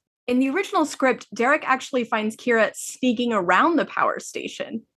 adorbs. In the original script, Derek actually finds Kira sneaking around the power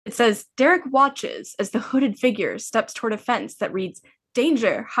station. It says, Derek watches as the hooded figure steps toward a fence that reads,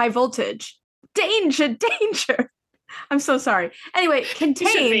 danger, high voltage. Danger. I'm so sorry. Anyway,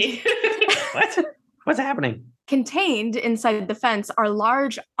 contained. What? What's happening? Contained inside the fence are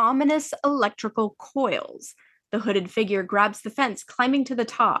large, ominous electrical coils. The hooded figure grabs the fence, climbing to the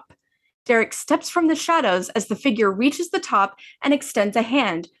top. Derek steps from the shadows as the figure reaches the top and extends a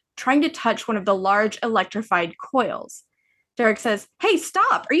hand, trying to touch one of the large electrified coils. Derek says, hey,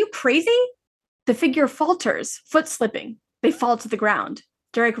 stop! Are you crazy? The figure falters, foot slipping. They fall to the ground.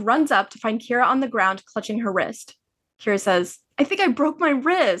 Derek runs up to find Kira on the ground, clutching her wrist. Kira says, I think I broke my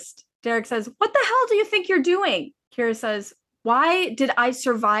wrist. Derek says, what the hell do you think you're doing? Kira says, why did I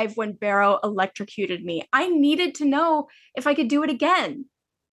survive when Barrow electrocuted me? I needed to know if I could do it again.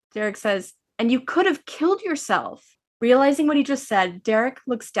 Derek says, and you could have killed yourself. Realizing what he just said, Derek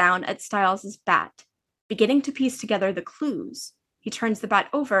looks down at Styles' bat, beginning to piece together the clues. He turns the bat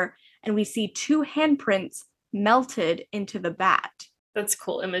over, and we see 2 handprints melted into the bat. That's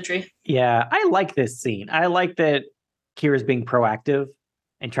cool imagery. Yeah, I like this scene. I like that Kira's being proactive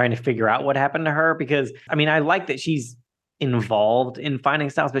and trying to figure out what happened to her because, I like that she's involved in finding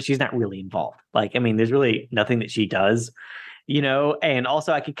Styles, but she's not really involved. There's really nothing that she does, and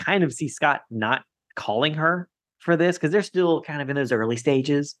also I could kind of see Scott not calling her for this because they're still kind of in those early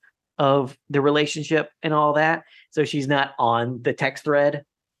stages of the relationship and all that. So she's not on the text thread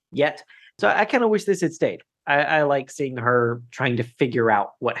yet. So I kind of wish this had stayed. I like seeing her trying to figure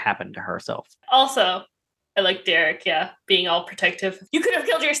out what happened to herself. Also, I like Derek, being all protective. You could have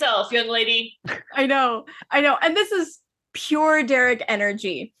killed yourself, young lady. I know. And this is pure Derek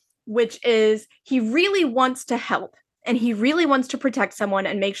energy, which is he really wants to help and he really wants to protect someone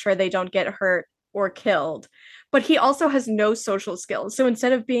and make sure they don't get hurt or killed. But he also has no social skills. So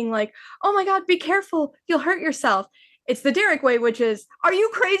instead of being like, oh my God, be careful, you'll hurt yourself. It's the Derek way, which is, are you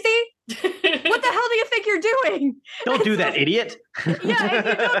crazy? What the hell do you think you're doing? Don't do that, idiot. Yeah, if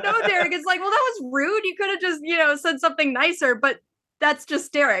you don't know Derek, it's like, well, that was rude. You could have just, said something nicer. But that's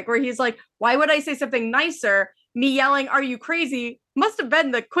just Derek, where he's like, why would I say something nicer? Me yelling, are you crazy? Must have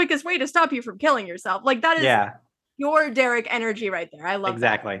been the quickest way to stop you from killing yourself. That is your Derek energy right there. I love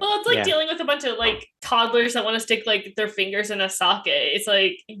exactly. that. Well, it's dealing with a bunch of toddlers that want to stick their fingers in a socket. It's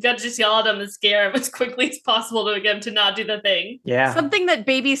you got to just yell at them and scare them as quickly as possible to get them to not do the thing. Yeah. Something that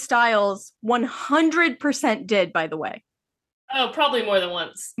baby Styles 100% did, by the way. Oh, probably more than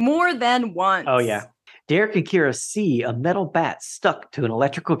once. More than once. Oh, yeah. Derek and Kira see a metal bat stuck to an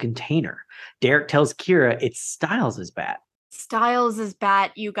electrical container. Derek tells Kira it's Styles' bat. Styles'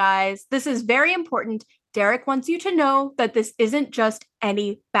 bat, you guys. This is very important. Derek wants you to know that this isn't just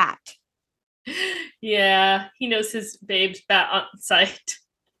any bat. Yeah, he knows his babe's bat on sight.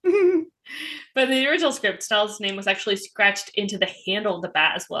 But in the original script, Styles' name was actually scratched into the handle of the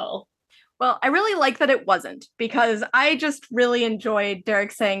bat as well. Well, I really like that it wasn't, because I just really enjoyed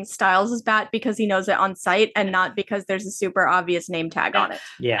Derek saying Styles' bat because he knows it on sight and not because there's a super obvious name tag on it.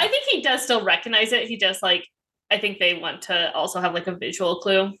 Yeah. I think he does still recognize it. He just I think they want to also have a visual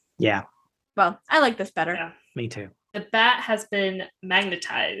clue. Yeah. Well, I like this better. Yeah. Me too. The bat has been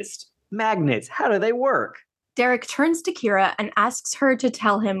magnetized. Magnets, how do they work? Derek turns to Kira and asks her to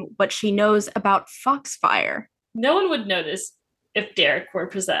tell him what she knows about Foxfire. No one would notice if Derek were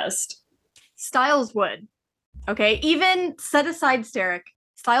possessed. Styles would. Okay, even set aside Derek.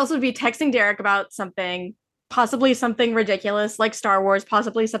 Stiles would be texting Derek about something, possibly something ridiculous like Star Wars,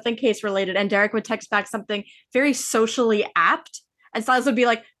 possibly something case related, and Derek would text back something very socially apt. And Stiles would be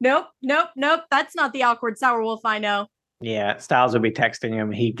like, nope, that's not the awkward sour wolf I know. Yeah, Styles would be texting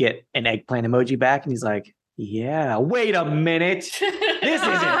him. He'd get an eggplant emoji back, and he's like, yeah, wait a minute. This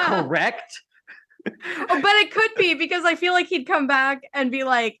isn't correct. Oh, but it could be, because I feel like he'd come back and be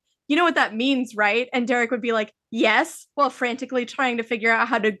like, you know what that means, right? And Derek would be like, yes, while frantically trying to figure out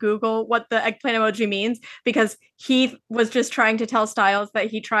how to Google what the eggplant emoji means, because he was just trying to tell Stiles that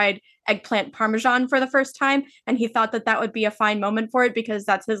he tried eggplant parmesan for the first time, and he thought that that would be a fine moment for it because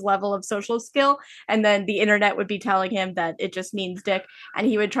that's his level of social skill. And then the internet would be telling him that it just means dick, and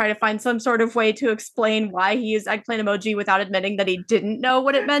he would try to find some sort of way to explain why he used eggplant emoji without admitting that he didn't know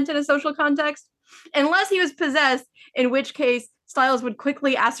what it meant in a social context. Unless he was possessed, in which case Stiles would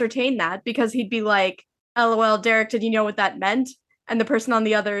quickly ascertain that, because he'd be like, LOL, Derek, did you know what that meant? And the person on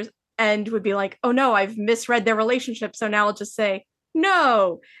the other end would be like, oh no, I've misread their relationship, so now I'll just say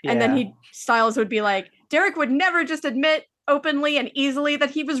no. Yeah. And then Stiles would be like, Derek would never just admit openly and easily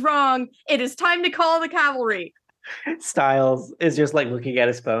that he was wrong. It is time to call the cavalry. Stiles is just like looking at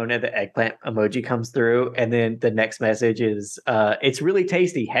his phone and the eggplant emoji comes through, and then the next message is, it's really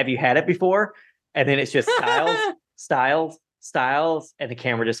tasty. Have you had it before? And then it's just Stiles, and the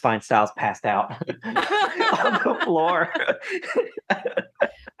camera just finds Stiles passed out on the floor.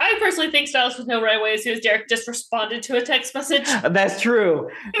 I personally think Stiles would know right away as soon as Derek just responded to a text message. That's true.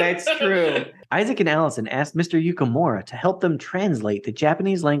 Isaac and Allison asked Mr. Yukamura to help them translate the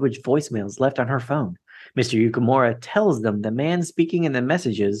Japanese language voicemails left on her phone. Mr. Yukamura tells them the man speaking in the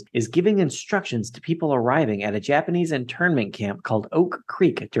messages is giving instructions to people arriving at a Japanese internment camp called Oak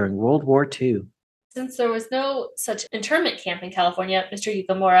Creek during World War II. Since there was no such internment camp in California, Mr.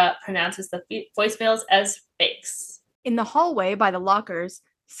 Yukamura pronounces the voicemails as fakes. In the hallway by the lockers,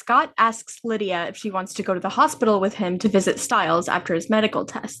 Scott asks Lydia if she wants to go to the hospital with him to visit Stiles after his medical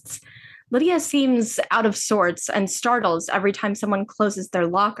tests. Lydia seems out of sorts and startles every time someone closes their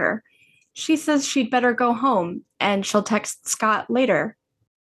locker. She says she'd better go home, and she'll text Scott later.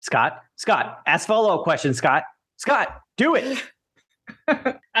 Scott, ask follow-up questions, Scott, do it.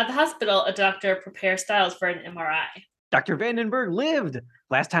 At the hospital, a doctor prepares Stiles for an MRI. Dr. Vandenberg lived.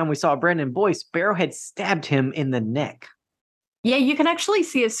 Last time we saw Brandon Boyce, Barrow had stabbed him in the neck. Yeah, you can actually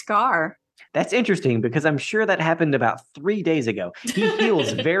see a scar. That's interesting because I'm sure that happened about 3 days ago. He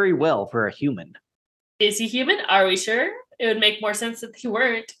heals very well for a human. Is he human? Are we sure? It would make more sense if he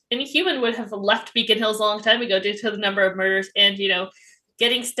weren't. Any human would have left Beacon Hills a long time ago due to the number of murders and,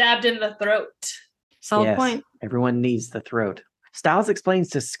 getting stabbed in the throat. Solid point. Everyone needs the throat. Stiles explains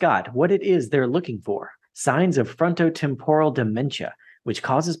to Scott what it is they're looking for. Signs of frontotemporal dementia, which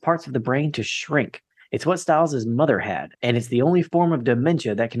causes parts of the brain to shrink. It's what Stiles' mother had, and it's the only form of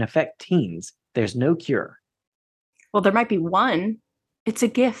dementia that can affect teens. There's no cure. Well, there might be one. It's a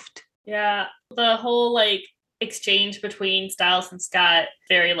gift. Yeah, the whole, exchange between Stiles and Scott,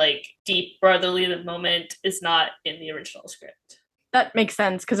 very, deep brotherly moment, is not in the original script. That makes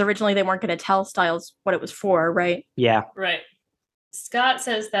sense, because originally they weren't going to tell Stiles what it was for, right? Yeah. Right. Scott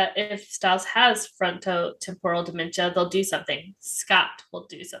says that if Stiles has frontotemporal dementia, they'll do something. Scott will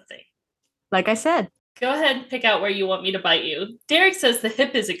do something. Like I said. Go ahead and pick out where you want me to bite you. Derek says the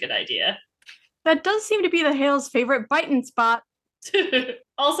hip is a good idea. That does seem to be the Hale's favorite biting spot.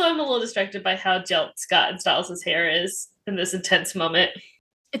 Also, I'm a little distracted by how gel Scott and Stiles' hair is in this intense moment.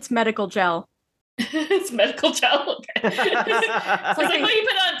 It's medical gel. It's medical gel? Okay. It's like what you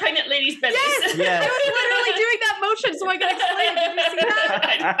put on pregnant ladies' bellies. Yes. I was literally doing that motion so I could explain.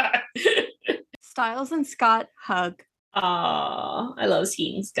 Did you see that? Stiles and Scott hug. Aww, I love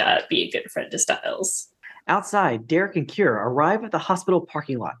seeing Scott be a good friend to Stiles. Outside, Derek and Kira arrive at the hospital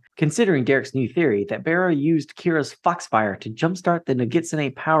parking lot. Considering Derek's new theory that Barrow used Kira's foxfire to jumpstart the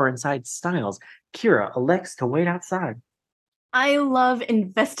Nogitsune power inside Stiles, Kira elects to wait outside. I love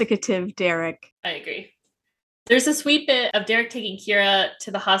investigative Derek. I agree. There's a sweet bit of Derek taking Kira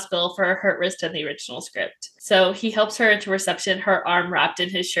to the hospital for a hurt wrist in the original script. So he helps her into reception, her arm wrapped in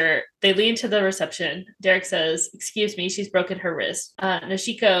his shirt. They lean to the reception. Derek says, "Excuse me, she's broken her wrist."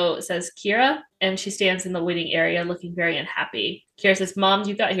 Noshiko says, "Kira?" And she stands in the waiting area looking very unhappy. Kira says, "Mom,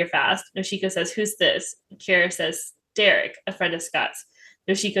 you got here fast." Noshiko says, "Who's this?" Kira says, "Derek, a friend of Scott's."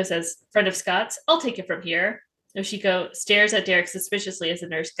 Noshiko says, "Friend of Scott's? I'll take it from here." Noshiko stares at Derek suspiciously as the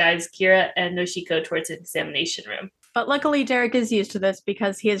nurse guides Kira and Noshiko towards the examination room. But luckily, Derek is used to this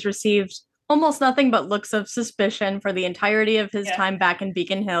because he has received almost nothing but looks of suspicion for the entirety of his time back in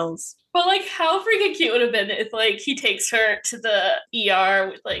Beacon Hills. But, how freaking cute would have been if, he takes her to the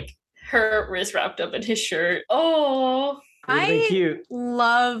ER with, her wrist wrapped up in his shirt. Oh. Really cute.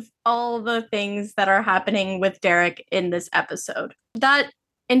 love all the things that are happening with Derek in this episode. That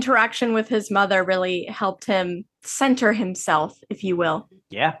interaction with his mother really helped him center himself, if you will.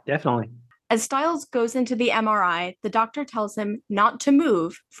 Yeah, definitely. As Styles goes into the MRI, the doctor tells him not to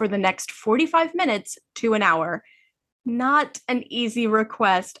move for the next 45 minutes to an hour. Not an easy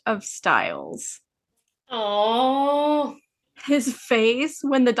request of Styles. Oh, His face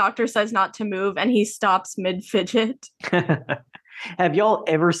when the doctor says not to move and he stops mid-fidget. Have y'all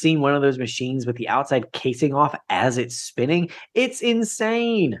ever seen one of those machines with the outside casing off as it's spinning? It's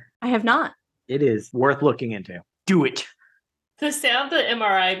insane. I have not. It is worth looking into. Do it. the sound the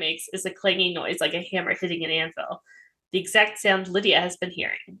MRI makes is a clanging noise like a hammer hitting an anvil. The exact sound Lydia has been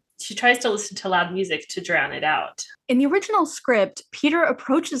hearing. She tries to listen to loud music to drown it out. In the original script, Peter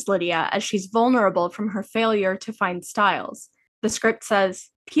approaches Lydia as she's vulnerable from her failure to find Styles. The script says,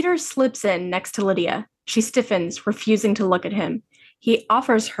 Peter slips in next to Lydia. She stiffens, refusing to look at him. He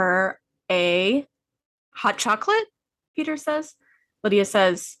offers her a hot chocolate, Peter says. Lydia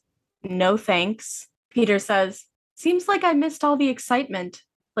says, no thanks. Peter says, seems like I missed all the excitement.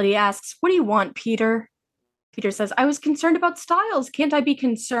 Lydia asks, what do you want, Peter? Peter says, I was concerned about Styles. Can't I be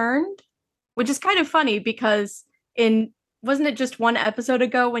concerned? Which is kind of funny because wasn't it just one episode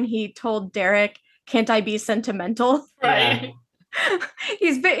ago when he told Derek, can't I be sentimental? Right.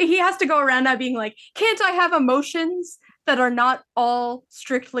 He has to go around now being like, can't I have emotions that are not all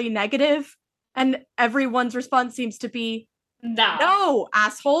strictly negative? And everyone's response seems to be, no,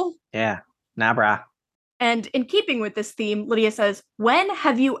 asshole. Yeah. Nah, brah. And in keeping with this theme, Lydia says, when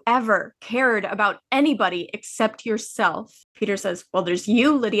have you ever cared about anybody except yourself? Peter says, well, there's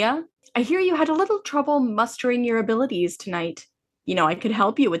you, Lydia. I hear you had a little trouble mustering your abilities tonight. You know, I could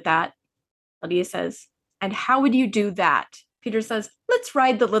help you with that. Lydia says, and how would you do that? Peter says, let's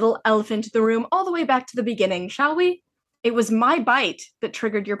ride the little elf into the room all the way back to the beginning, shall we? It was my bite that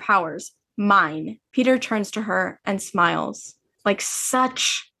triggered your powers. Mine. Peter turns to her and smiles. Like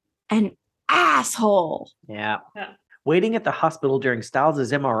such an asshole. Yeah. Waiting at the hospital during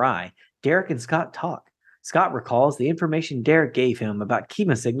Styles' MRI, Derek and Scott talk. Scott recalls the information Derek gave him about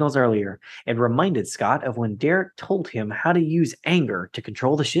chemo signals earlier and reminded Scott of when Derek told him how to use anger to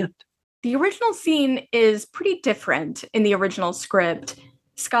control the shift. The original scene is pretty different in the original script.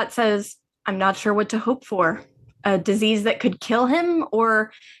 Scott says, I'm not sure what to hope for. A disease that could kill him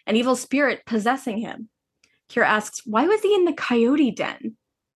or an evil spirit possessing him. Kira asks, why was he in the coyote den?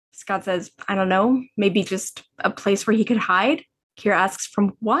 Scott says, I don't know, maybe just a place where he could hide. Kira asks,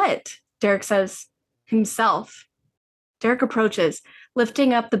 from what? Derek says, himself. Derek approaches,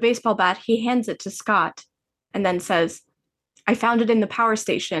 lifting up the baseball bat, he hands it to Scott, and then says, I found it in the power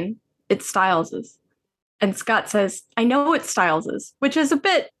station. It's Styles's. And Scott says, I know it's Styles's, which is a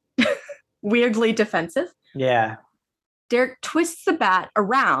bit weirdly defensive. Yeah. Derek twists the bat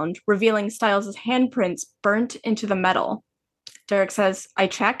around, revealing Styles's handprints burnt into the metal. Derek says, I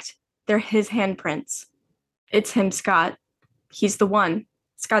checked. They're his handprints. It's him, Scott. He's the one.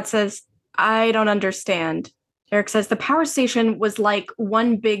 Scott says, I don't understand. Derek says, the power station was like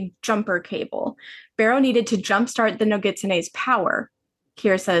one big jumper cable. Barrow needed to jumpstart the Nogitsune's power.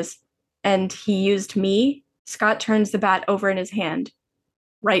 Kira says, and he used me? Scott turns the bat over in his hand.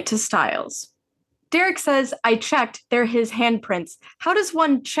 Right to Styles. Derek says, I checked. They're his handprints. How does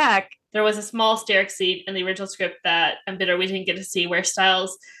one check? There was a small Derek seat in the original script that I'm bitter we didn't get to see, where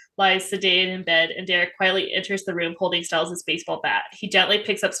Styles lies sedated in bed and Derek quietly enters the room holding Styles' baseball bat. He gently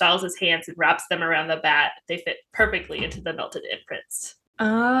picks up Styles' hands and wraps them around the bat. They fit perfectly into the melted imprints.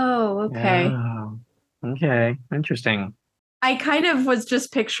 Oh, okay. Oh, okay. Interesting. I kind of was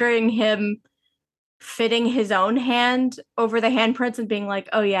just picturing him fitting his own hand over the handprints and being like,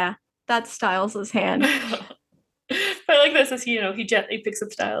 oh yeah, that's Styles' hand. I like this as, he gently picks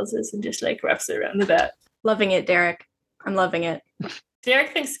up Styles' and just like wraps it around the bat. Loving it, Derek. I'm loving it.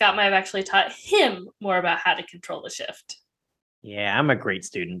 Derek thinks Scott might have actually taught him more about how to control the shift. Yeah, I'm a great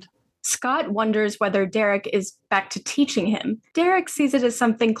student. Scott wonders whether Derek is back to teaching him. Derek sees it as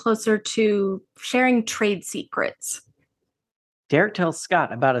something closer to sharing trade secrets. Derek tells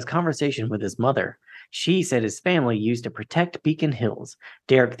Scott about his conversation with his mother. She said his family used to protect Beacon Hills.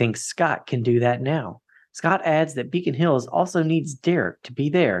 Derek thinks Scott can do that now. Scott adds that Beacon Hills also needs Derek to be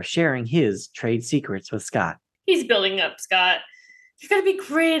there sharing his trade secrets with Scott. He's building up Scott. You're going to be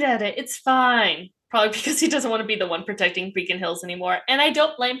great at it. It's fine. Probably because he doesn't want to be the one protecting Beacon Hills anymore. And I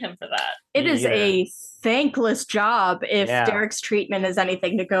don't blame him for that. It is a thankless job if Derek's treatment is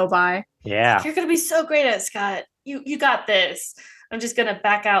anything to go by. Yeah. You're going to be so great at it, Scott. You got this. I'm just going to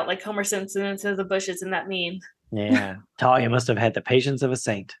back out like Homer Simpson into the bushes and that meme. Yeah. Talia must have had the patience of a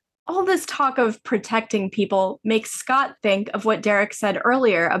saint. All this talk of protecting people makes Scott think of what Derek said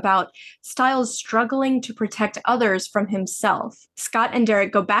earlier about Styles struggling to protect others from himself. Scott and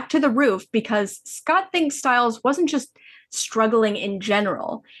Derek go back to the roof because Scott thinks Styles wasn't just struggling in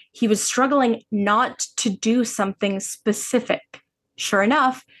general. He was struggling not to do something specific. Sure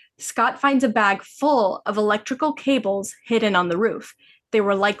enough, Scott finds a bag full of electrical cables hidden on the roof. They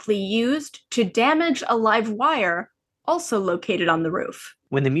were likely used to damage a live wire also located on the roof.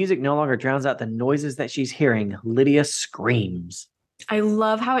 When the music no longer drowns out the noises that she's hearing, Lydia screams. I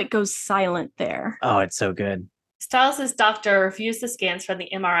love how it goes silent there. Oh, it's so good. Styles' doctor reviews the scans from the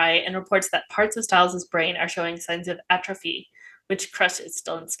MRI and reports that parts of Styles' brain are showing signs of atrophy, which crushes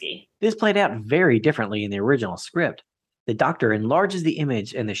Stilinski. This played out very differently in the original script. The doctor enlarges the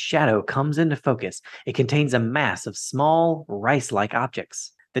image and the shadow comes into focus. It contains a mass of small, rice-like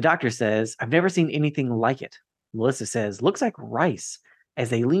objects. The doctor says, "I've never seen anything like it." Melissa says, "Looks like rice." As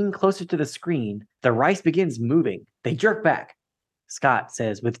they lean closer to the screen, the rice begins moving. They jerk back. Scott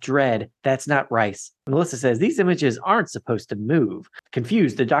says with dread, "That's not rice." Melissa says, "These images aren't supposed to move."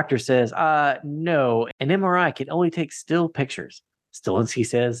 Confused, the doctor says, no, an MRI can only take still pictures." Stilinski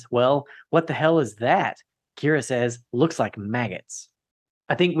says, "Well, what the hell is that?" Kira says, "Looks like maggots."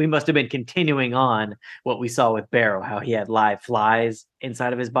 I think we must have been continuing on what we saw with Barrow, how he had live flies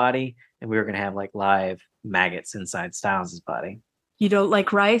inside of his body, and we were going to have like live maggots inside Styles' body. You don't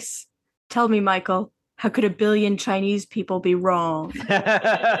like rice? Tell me, Michael, how could 1 billion Chinese people be wrong?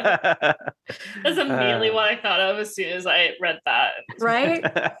 That's immediately what I thought of as soon as I read that. Right?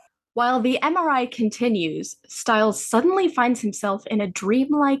 While the MRI continues, Styles suddenly finds himself in a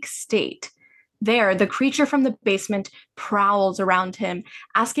dreamlike state. There, the creature from the basement prowls around him,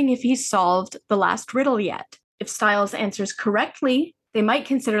 asking if he's solved the last riddle yet. If Styles answers correctly, they might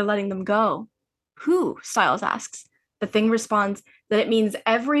consider letting them go. Who? Styles asks. The thing responds that it means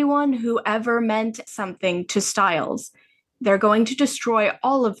everyone who ever meant something to Styles. They're going to destroy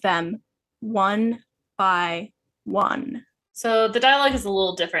all of them, one by one. So the dialogue is a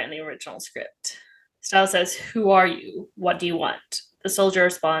little different in the original script. Styles says, "Who are you? What do you want?" The soldier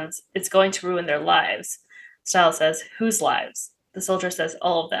responds, "It's going to ruin their lives." Styles says, "Whose lives?" The soldier says,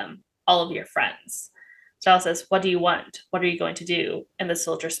 "All of them. All of your friends." Styles says, "What do you want? What are you going to do?" And the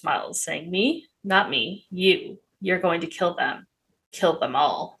soldier smiles, saying, "Me? Not me. You. You're going to kill them. Kill them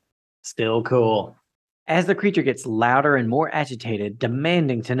all." Still cool. As the creature gets louder and more agitated,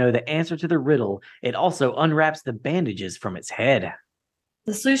 demanding to know the answer to the riddle, it also unwraps the bandages from its head.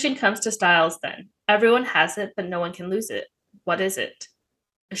 The solution comes to Styles then. Everyone has it, but no one can lose it. What is it?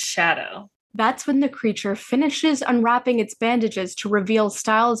 A shadow. That's when the creature finishes unwrapping its bandages to reveal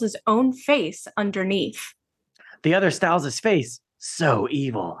Styles' own face underneath. The other Styles' face, so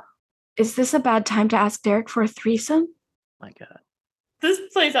evil. Is this a bad time to ask Derek for a threesome? My God. This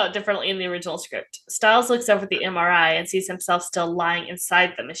plays out differently in the original script. Styles looks over the MRI and sees himself still lying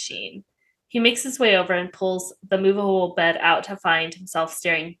inside the machine. He makes his way over and pulls the movable bed out to find himself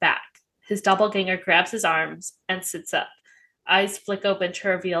staring back. His doppelganger grabs his arms and sits up. Eyes flick open to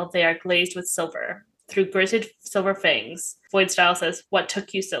reveal they are glazed with silver. Through gritted silver fangs, Void Styles says, "What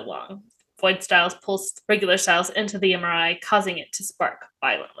took you so long?" Void Styles pulls regular Styles into the MRI, causing it to spark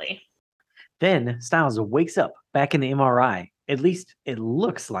violently. Then Styles wakes up back in the MRI. At least it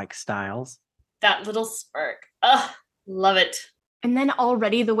looks like Styles. That little smirk. Ugh, love it. And then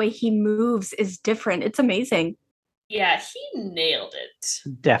already the way he moves is different. It's amazing. Yeah, he nailed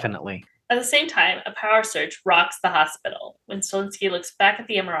it. Definitely. At the same time, a power surge rocks the hospital. When Stilinski looks back at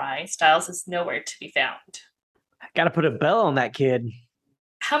the MRI, Styles is nowhere to be found. Gotta put a bell on that kid.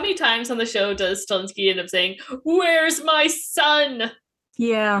 How many times on the show does Stilinski end up saying, "Where's my son?"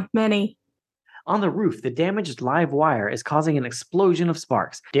 Yeah, many. On the roof, the damaged live wire is causing an explosion of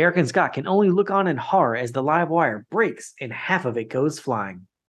sparks. Derek and Scott can only look on in horror as the live wire breaks and half of it goes flying.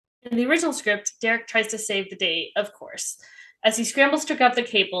 In the original script, Derek tries to save the day, of course. As he scrambles to grab the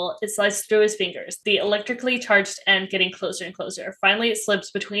cable, it slides through his fingers, the electrically charged end getting closer and closer. Finally, it slips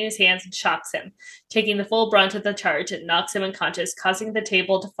between his hands and shocks him. Taking the full brunt of the charge, it knocks him unconscious, causing the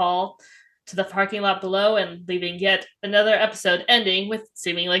table to fall to the parking lot below and leaving yet another episode ending with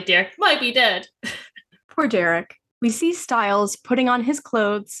seeming like Derek might be dead. Poor Derek. We see Styles putting on his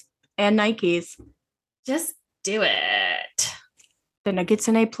clothes and Nikes. Just do it. The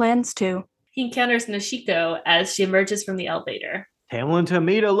Nuggetson plans to. He encounters Nashiko as she emerges from the elevator. Tamlin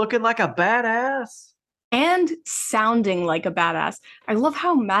Tomita looking like a badass. And sounding like a badass. I love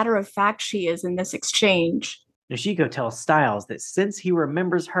how matter-of-fact she is in this exchange. Nashiko tells Styles that since he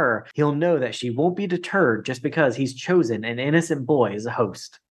remembers her, he'll know that she won't be deterred just because he's chosen an innocent boy as a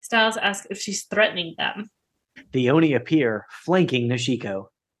host. Styles asks if she's threatening them. The Oni appear, flanking Nashiko.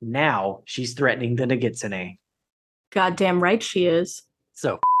 Now she's threatening the Nogitsune. Goddamn right she is.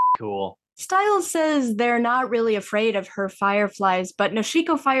 So cool. Styles says they're not really afraid of her fireflies, but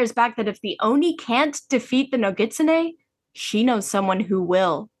Noshiko fires back that if the Oni can't defeat the Nogitsune, she knows someone who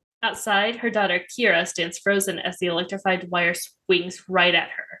will. Outside, her daughter Kira stands frozen as the electrified wire swings right at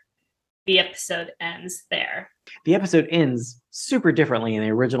her. The episode ends there. The episode ends super differently in the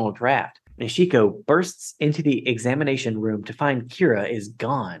original draft. Nishiko bursts into the examination room to find Kira is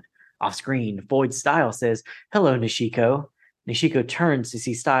gone. Off screen, Void Styles says, "Hello, Nishiko." Nishiko turns to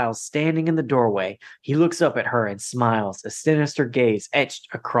see Styles standing in the doorway. He looks up at her and smiles, a sinister gaze etched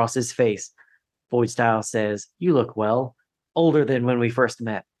across his face. Void Styles says, "You look well. Older than when we first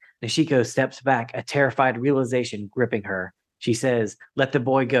met." Nishiko steps back, a terrified realization gripping her. She says, "Let the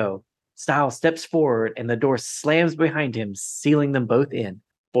boy go." Styles steps forward and the door slams behind him, sealing them both in.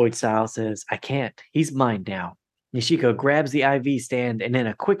 Void Styles says, "I can't. He's mine now." Nishiko grabs the IV stand and in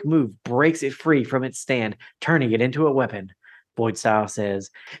a quick move breaks it free from its stand, turning it into a weapon. Void Styles says,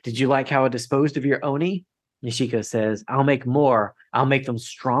 "Did you like how I disposed of your Oni?" Nishiko says, "I'll make more. I'll make them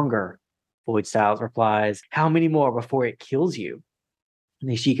stronger." Void Styles replies, "How many more before it kills you?"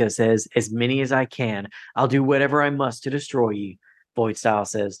 Nishiko says, "As many as I can. I'll do whatever I must to destroy you." Void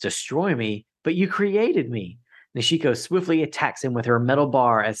Styles says, "Destroy me? But you created me." Nishiko swiftly attacks him with her metal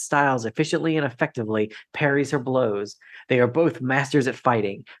bar as Styles efficiently and effectively parries her blows. They are both masters at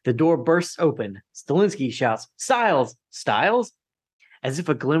fighting. The door bursts open. Stilinski shouts, "Styles! Styles?" As if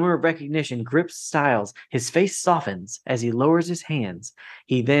a glimmer of recognition grips Styles, his face softens as he lowers his hands.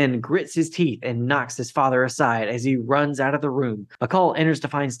 He then grits his teeth and knocks his father aside as he runs out of the room. McCall enters to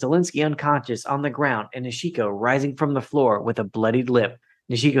find Stilinski unconscious on the ground and Nishiko rising from the floor with a bloodied lip.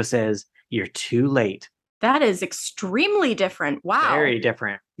 Nishiko says, "You're too late." That is extremely different. Wow. Very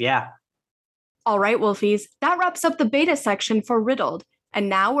different. Yeah. All right, Wolfies, that wraps up the beta section for Riddled. And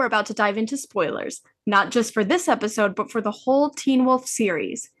now we're about to dive into spoilers, not just for this episode, but for the whole Teen Wolf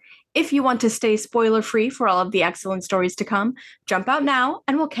series. If you want to stay spoiler-free for all of the excellent stories to come, jump out now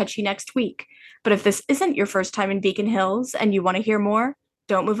and we'll catch you next week. But if this isn't your first time in Beacon Hills and you want to hear more,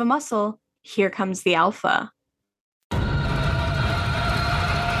 don't move a muscle. Here comes the alpha.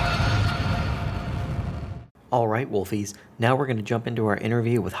 All right, Wolfies, now we're going to jump into our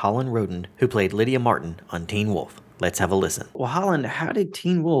interview with Holland Roden, who played Lydia Martin on Teen Wolf. Let's have a listen. Well, Holland, how did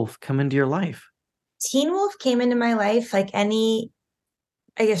Teen Wolf come into your life? Teen Wolf came into my life like any,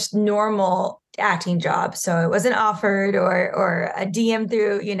 I guess, normal acting job. So it wasn't offered or a DM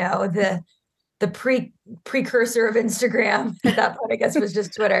through, the precursor of Instagram at that point, I guess, was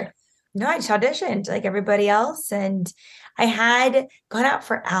just Twitter. No, I just auditioned like everybody else. And I had gone out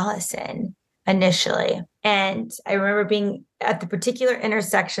for Allison initially. And I remember being at the particular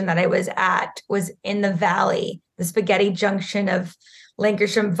intersection that I was at was in the valley, the spaghetti junction of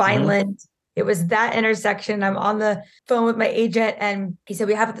Lancashire and Vineland. It was that intersection. I'm on the phone with my agent and he said,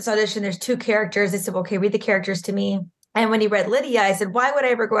 "We have at this audition, there's 2 characters. I said, "Okay, read the characters to me." And when he read Lydia, I said, "Why would I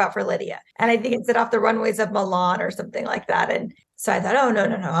ever go out for Lydia?" And I think it said off the runways of Milan or something like that. And so I thought, oh, no,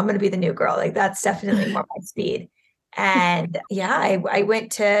 I'm going to be the new girl. Like that's definitely more my speed. And yeah, I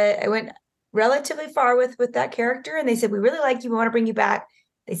went relatively far with that character. And they said, "We really like you. We want to bring you back."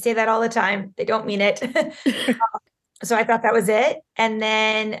 They say that all the time. They don't mean it. So I thought that was it. And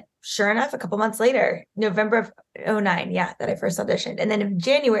then sure enough, a couple months later, November of 2009, that I first auditioned. And then in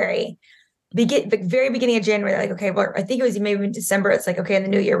January, the very beginning of January, like, okay, well, I think it was maybe in December. It's like, okay, in the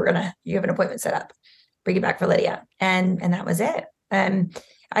new year, you have an appointment set up, bring you back for Lydia. And that was it. And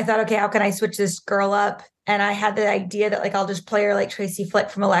I thought, okay, how can I switch this girl up? And I had the idea that like, I'll just play her like Tracy Flick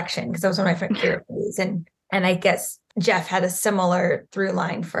from Election because that was one of my favorite movies. And I guess Jeff had a similar through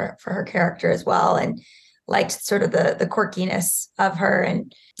line for her character as well. And liked sort of the quirkiness of her.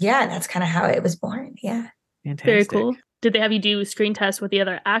 And that's kind of how it was born. Yeah. Fantastic. Very cool. Did they have you do screen tests with the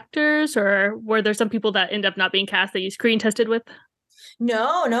other actors, or were there some people that end up not being cast that you screen tested with?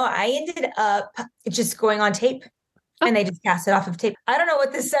 No, I ended up just going on tape. And they just cast it off of tape. I don't know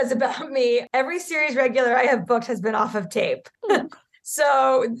what this says about me. Every series regular I have booked has been off of tape.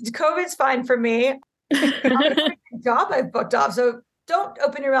 So COVID's fine for me. Every job I've booked off. So don't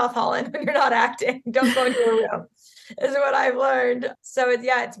open your mouth, Holland, when you're not acting. Don't go into a room, is what I've learned. So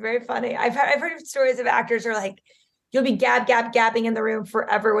it's very funny. I've heard of stories of actors who are like, you'll be gabbing in the room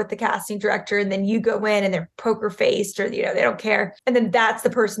forever with the casting director. And then you go in and they're poker faced or, they don't care. And then that's the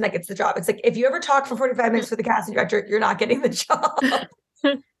person that gets the job. It's like, if you ever talk for 45 minutes with the casting director, you're not getting the job.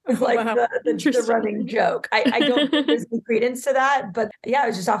 It's like the running joke. I don't think there's any credence to that, but it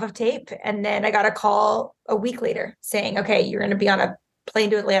was just off of tape. And then I got a call a week later saying, "Okay, you're going to be on a plane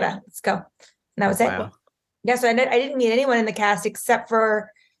to Atlanta. Let's go." And that was it. Wow. Yeah. So I didn't meet anyone in the cast except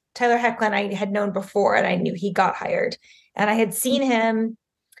for Tyler Hoechlin I had known before, and I knew he got hired. And I had seen him,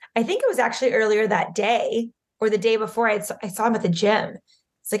 I think it was actually earlier that day or the day before I saw him at the gym.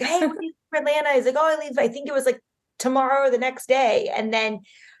 It's like, hey, when are you for Atlanta? He's like, oh, I leave. I think it was like tomorrow or the next day. And then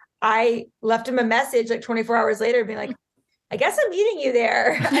I left him a message like 24 hours later being like, I guess I'm meeting you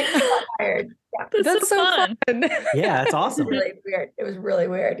there. I got hired. Yeah. That's so fun. Yeah, that's awesome. Really weird. It was really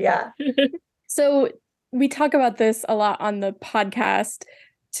weird. Yeah. So we talk about this a lot on the podcast.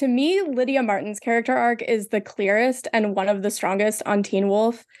 To me, Lydia Martin's character arc is the clearest and one of the strongest on Teen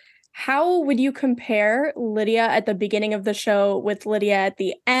Wolf. How would you compare Lydia at the beginning of the show with Lydia at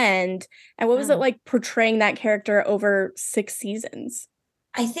the end? And what was it like portraying that character over 6 seasons?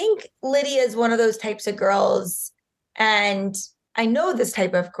 I think Lydia is one of those types of girls, and I know this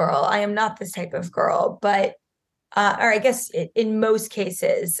type of girl. I am not this type of girl, but, or I guess in most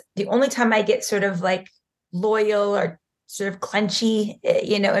cases, the only time I get sort of like loyal or sort of clenchy,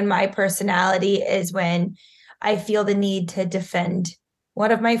 in my personality is when I feel the need to defend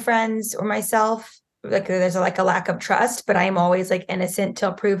one of my friends or myself. Like there's a lack of trust, but I'm always like innocent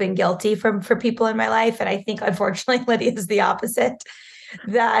till proven guilty for people in my life. And I think unfortunately Lydia is the opposite.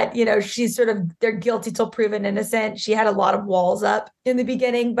 That, she's they're guilty till proven innocent. She had a lot of walls up in the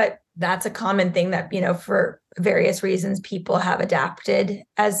beginning, but that's a common thing that, for various reasons, people have adapted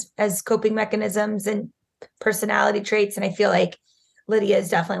as coping mechanisms and personality traits. And I feel like Lydia is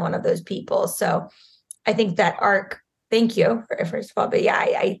definitely one of those people. So I think that arc, thank you, first of all. But yeah,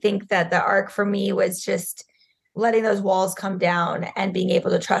 I think that the arc for me was just letting those walls come down and being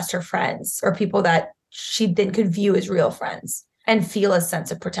able to trust her friends or people that she then could view as real friends and feel a sense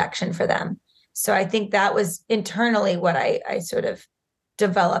of protection for them. So I think that was internally what I sort of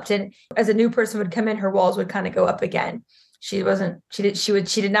developed. And as a new person would come in, her walls would kind of go up again. She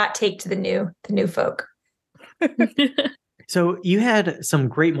did not take to the new folk. So you had some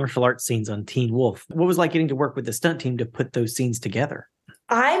great martial arts scenes on Teen Wolf. What was it like getting to work with the stunt team to put those scenes together?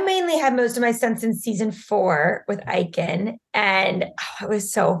 I mainly had most of my stunts in season 4 with Aiken, and it was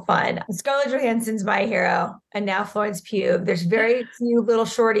so fun. Scarlett Johansson's my hero, and now Florence Pugh. There's very few little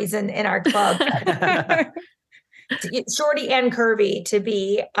shorties in our club. Shorty and curvy to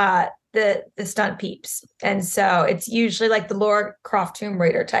be the stunt peeps. And so it's usually like the Lara Croft Tomb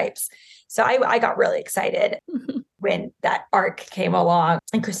Raider types. So I got really excited when that arc came along.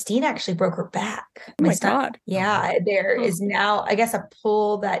 And Christine actually broke her back. Oh my God. Yeah, there is now, I guess, a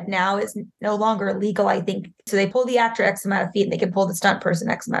pull that now is no longer illegal, I think. So they pull the actor X amount of feet and they can pull the stunt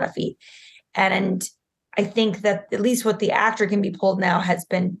person X amount of feet. And I think that at least what the actor can be pulled now has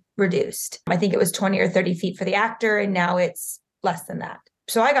been reduced. I think it was 20 or 30 feet for the actor, and now it's less than that.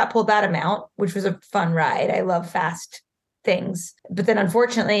 So I got pulled that amount, which was a fun ride. I love fast things. But then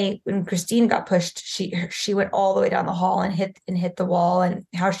unfortunately, when Christine got pushed, she went all the way down the hall and hit the wall, and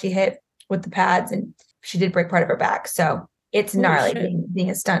how she hit with the pads, and she did break part of her back. So it's gnarly being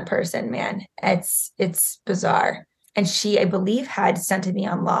a stunt person, man. It's bizarre. And she, I believe, had stunted me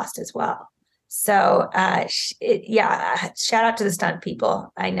on Lost as well. So shout out to the stunt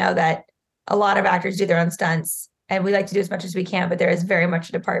people. I know that a lot of actors do their own stunts, and we like to do as much as we can, but there is very much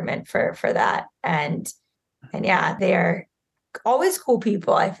a department for that. And yeah, they are always cool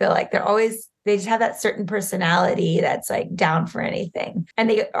people. I feel like they just have that certain personality that's like down for anything. And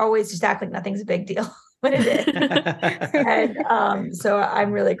they always just act like nothing's a big deal when it is. And so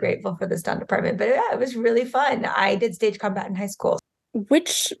I'm really grateful for the stunt department. But yeah, it was really fun. I did stage combat in high school.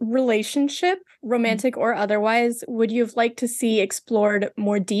 Which relationship, romantic or otherwise, would you have liked to see explored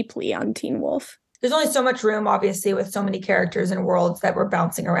more deeply on Teen Wolf? There's only so much room, obviously, with so many characters and worlds that were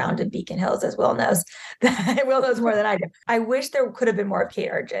bouncing around in Beacon Hills, as Will knows. Will knows more than I do. I wish there could have been more of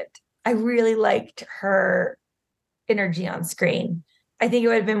Kate Argent. I really liked her energy on screen. I think it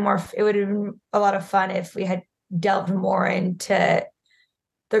would have been a lot of fun if we had delved more into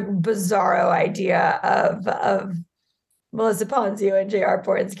the bizarro idea of Melissa Ponzio and J.R.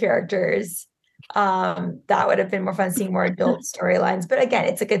 Portman's characters. That would have been more fun, seeing more adult storylines. But again,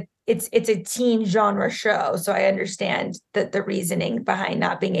 it's a teen genre show, so I understand the reasoning behind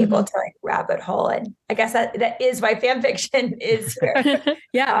not being able to like rabbit hole. And I guess that is why fan fiction is here.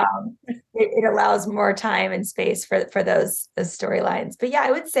 Yeah, it allows more time and space for those storylines. But yeah,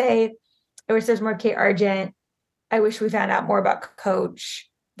 I would say I wish there's more Kate Argent. I wish we found out more about Coach.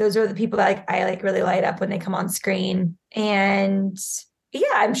 Those are the people that I really light up when they come on screen. And yeah,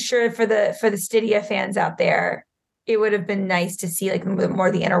 I'm sure for the Stydia fans out there, it would have been nice to see like more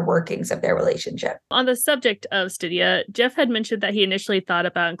of the inner workings of their relationship. On the subject of Stydia, Jeff had mentioned that he initially thought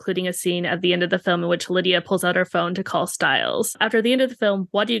about including a scene at the end of the film in which Lydia pulls out her phone to call Styles. After the end of the film,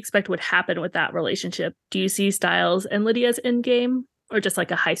 what do you expect would happen with that relationship? Do you see Styles and Lydia's endgame? or just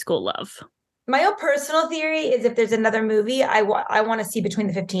like a high school love? My own personal theory is if there's another movie, I want to see between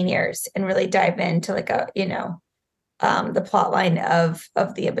the 15 years and really dive into like the plot line of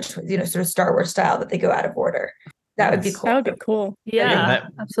the in-between, sort of Star Wars style that they go out of order. That would be cool. That would be cool. Yeah,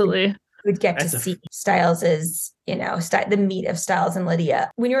 absolutely. We'd get to see Styles's, the meat of Styles and Lydia.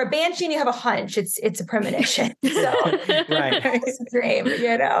 When you're a Banshee and you have a hunch, it's a premonition. So Right. it's a dream,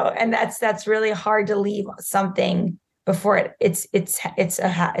 and that's really hard to leave something before it's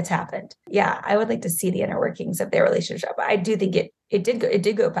happened. Yeah, I would like to see the inner workings of their relationship. I do think it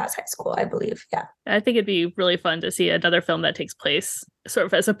did go past high school, I believe. Yeah. I think it'd be really fun to see another film that takes place sort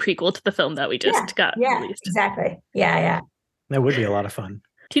of as a prequel to the film that we just got released. Exactly. Yeah. That would be a lot of fun.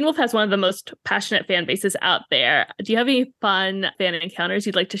 Teen Wolf has one of the most passionate fan bases out there. Do you have any fun fan encounters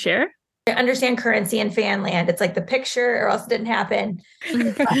you'd like to share? I understand currency in fan land. It's like the picture or else it didn't happen.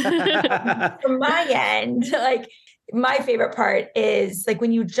 From my end, like my favorite part is like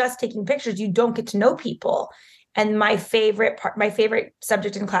when you're just taking pictures, you don't get to know people. And my favorite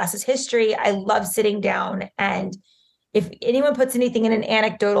subject in class is history. I love sitting down, and if anyone puts anything in an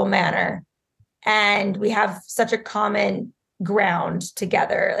anecdotal manner and we have such a common ground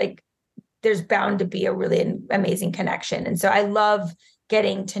together, like there's bound to be a really amazing connection. And so I love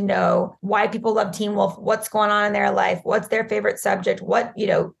getting to know why people love Teen Wolf, what's going on in their life, what's their favorite subject,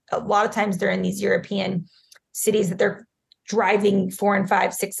 a lot of times they're in these European cities that they're driving 4 and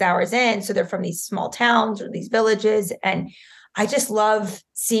 5, 6 hours in. So they're from these small towns or these villages. And I just love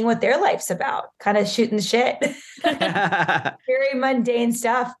seeing what their life's about, kind of shooting the shit. Very mundane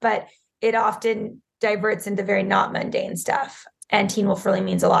stuff, but it often diverts into very not mundane stuff. And Teen Wolf really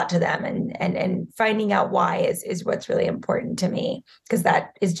means a lot to them. And finding out why is what's really important to me, because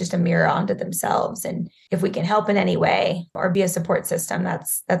that is just a mirror onto themselves. And if we can help in any way or be a support system,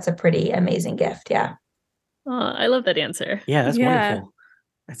 that's a pretty amazing gift. Yeah. Oh, I love that answer. Yeah, that's wonderful.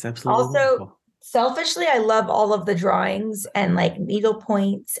 That's absolutely wonderful. Selfishly, I love all of the drawings and like needle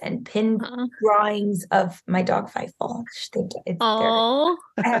points and pin drawings of my dog Fievel.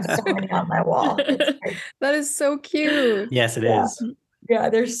 I have so many on my wall. That is so cute. Yes, it is. Yeah,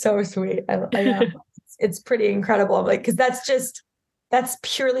 they're so sweet. It's pretty incredible. I'm like, because that's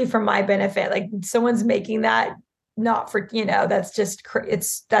purely for my benefit. Like someone's making that not for,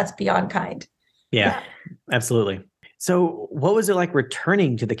 that's beyond kind. Yeah, absolutely. So what was it like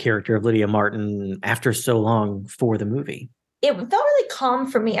returning to the character of Lydia Martin after so long for the movie? It felt really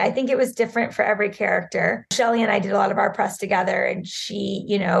calm for me. I think it was different for every character. Shelley and I did a lot of our press together, and she,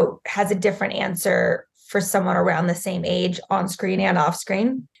 has a different answer for someone around the same age on screen and off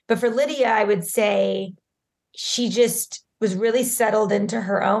screen. But for Lydia, I would say she just was really settled into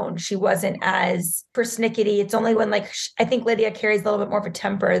her own. She wasn't as persnickety. It's only when I think Lydia carries a little bit more of a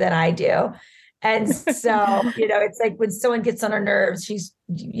temper than I do. And so, it's like when someone gets on her nerves, she's,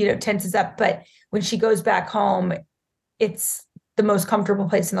 tenses up. But when she goes back home, it's the most comfortable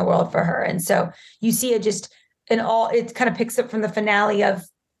place in the world for her. And so you see it it kind of picks up from the finale of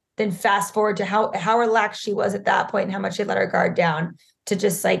then fast forward to how relaxed she was at that point and how much she let her guard down to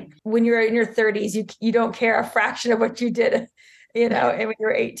just like when you're in your 30s, you don't care a fraction of what you did, and when you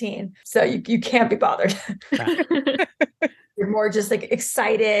were 18. So you can't be bothered. You're more just like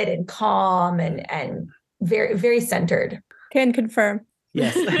excited and calm and very, very centered. Can confirm.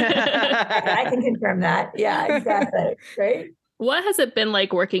 Yes. I can confirm that. Yeah, exactly. Right. What has it been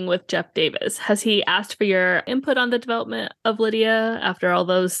like working with Jeff Davis? Has he asked for your input on the development of Lydia after all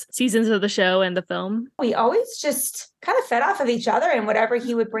those seasons of the show and the film? We always just kind of fed off of each other, and whatever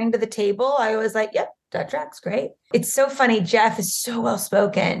he would bring to the table, I was like, yep, that tracks great. It's so funny. Jeff is so well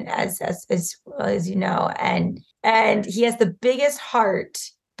spoken as you know, and he has the biggest heart,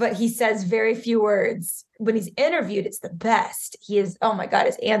 but he says very few words. When he's interviewed, it's the best. He is, oh my God,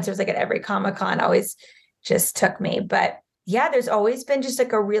 his answers like at every Comic-Con always just took me. But yeah, there's always been just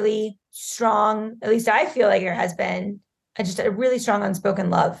like a really strong, at least I feel like there has been just a really strong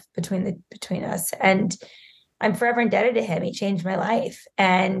unspoken love between us. And I'm forever indebted to him. He changed my life.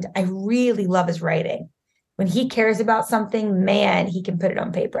 And I really love his writing. When he cares about something, man, he can put it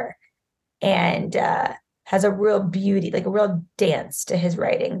on paper. And has a real beauty, like a real dance to his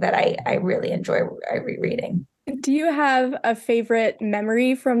writing that I really enjoy rereading. Do you have a favorite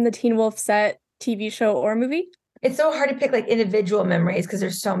memory from the Teen Wolf set, TV show, or movie? It's so hard to pick like individual memories because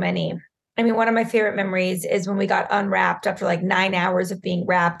there's so many. I mean, one of my favorite memories is when we got unwrapped after like 9 hours of being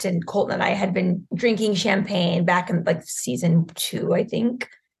wrapped, and Colton and I had been drinking champagne back in like season 2, I think.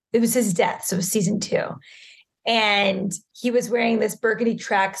 It was his death, so it was season 2. And he was wearing this burgundy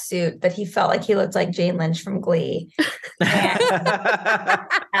tracksuit that he felt like he looked like Jane Lynch from Glee, as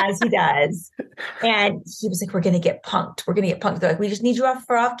he does. And he was like, we're going to get punked. We're going to get punked. They're like, we just need you off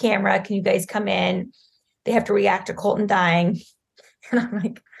camera. Can you guys come in? They have to react to Colton dying. And I'm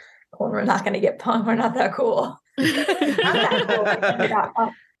like, Colton, we're not going to get punked. We're not that cool. Not that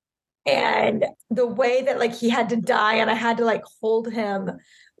cool. And the way that like he had to die and I had to like hold him,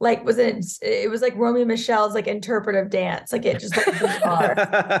 like it was like Romeo Michelle's like interpretive dance. Like it just like bizarre.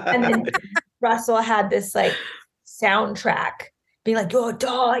 And then Russell had this like soundtrack being like, you're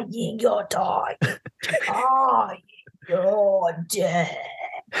dying, you're dead.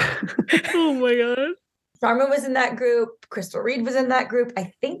 Oh my God. Sharma was in that group. Crystal Reed was in that group.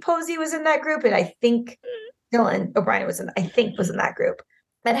 I think Posey was in that group. And I think Dylan O'Brien was in that group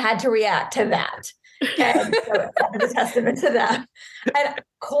that had to react to that. And so that's a testament to them. And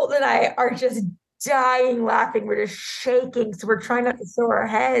Colt and I are just dying laughing. We're just shaking. So we're trying not to show our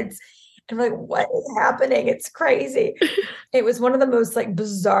heads. And we're like, what is happening? It's crazy. It was one of the most like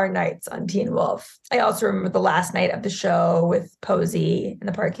bizarre nights on Teen Wolf. I also remember the last night of the show with Posey in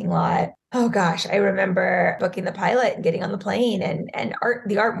the parking lot. Oh gosh, I remember booking the pilot and getting on the plane and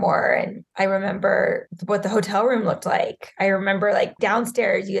the Artmore. And I remember what the hotel room looked like. I remember like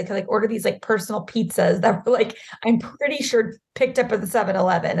downstairs, you could like order these like personal pizzas that were like, I'm pretty sure picked up at the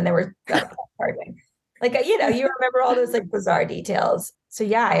 7-Eleven and they were charging. Like, you remember all those like bizarre details. So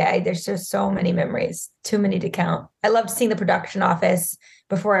yeah, there's just so many memories, too many to count. I loved seeing the production office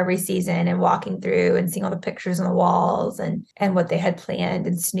before every season and walking through and seeing all the pictures on the walls and what they had planned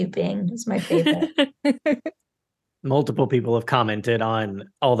and snooping. It was my favorite. Multiple people have commented on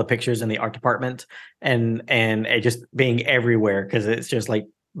all the pictures in the art department and it just being everywhere because it's just like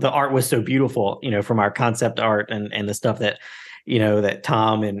the art was so beautiful, from our concept art and the stuff that that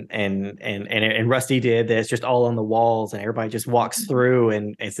Tom and Rusty did. That's just all on the walls, and everybody just walks through,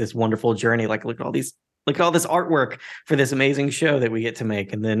 and it's this wonderful journey. Like, look at all this artwork for this amazing show that we get to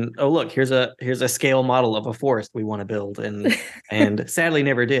make. And then, oh look, here's a scale model of a forest we want to build, and sadly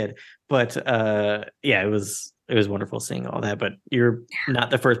never did. But yeah, it was wonderful seeing all that. But you're not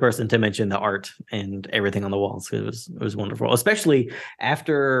the first person to mention the art and everything on the walls. It was wonderful, especially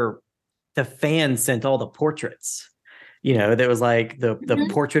after the fans sent all the portraits. There was like the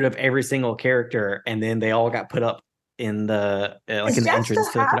portrait of every single character, and then they all got put up in the like in the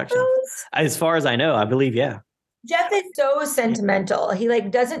entrance to the production. Those? As far as I know, I believe, yeah. Jeff is so sentimental. He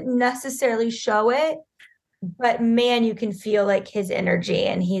like doesn't necessarily show it, but man, you can feel like his energy,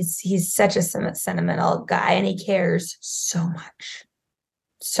 and he's such a sentimental guy, and he cares so much.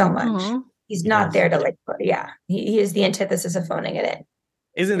 Aww. He's not there to like, he is the antithesis of phoning it in.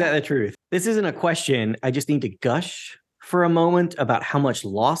 Isn't that the truth? This isn't a question. I just need to gush for a moment about how much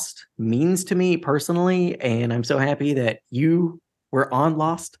Lost means to me personally. And I'm so happy that you were on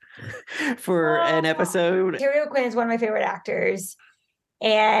Lost for an episode. Terry O'Quinn is one of my favorite actors.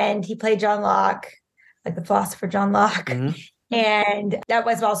 And he played John Locke, like the philosopher John Locke. Mm-hmm. And that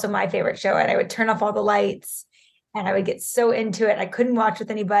was also my favorite show. And I would turn off all the lights and I would get so into it. I couldn't watch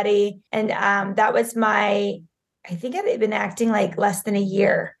with anybody. And that was I think I'd been acting like less than a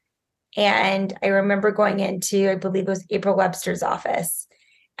year. And I remember going into, I believe it was April Webster's office.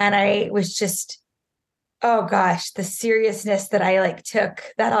 And I was just, oh gosh, the seriousness that I like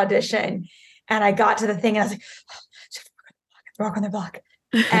took that audition. And I got to the thing and I was like, rock on the block.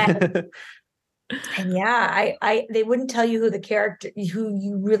 And, and yeah, they wouldn't tell you who the character, who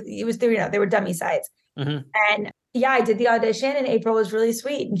you really, it was, they were dummy sides. Mm-hmm. And yeah, I did the audition and April was really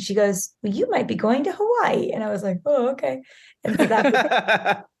sweet. And she goes, well, you might be going to Hawaii. And I was like, oh, okay. And so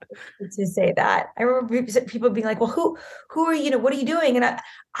that was to say that. I remember people being like, well, who are you? What are you doing? And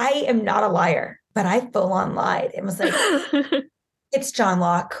I am not a liar, but I full on lied and was like, it's John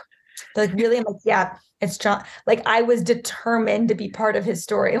Locke. They're like, really? I'm like, yeah, it's John. Like I was determined to be part of his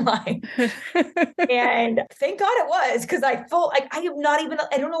storyline. And thank God it was, because I am not even,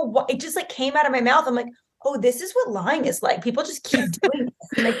 I don't know what, it just like came out of my mouth. I'm like, oh, this is what lying is like. People just keep doing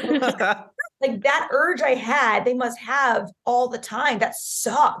this. Like that urge I had, they must have all the time. That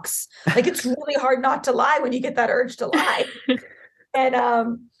sucks. Like it's really hard not to lie when you get that urge to lie. And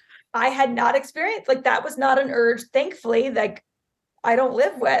I had not experienced, like that was not an urge, thankfully, like I don't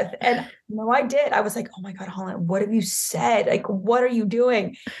live with. And no, I did. I was like, oh my God, Holland, what have you said? Like, what are you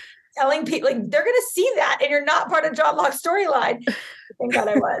doing? Telling people, like, they're going to see that and you're not part of John Locke's storyline. Thank God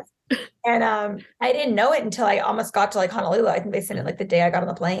I was. And I didn't know it until I almost got to like Honolulu. I think they sent it like the day I got on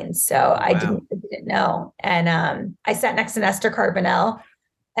the plane. So I didn't know. And I sat next to Nestor Carbonell.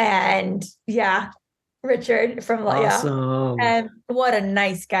 And yeah, Richard from Awesome. And what a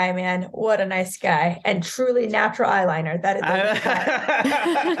nice guy, man. What a nice guy. And truly natural eyeliner.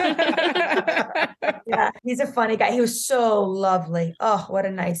 Yeah, he's a funny guy. He was so lovely. Oh, what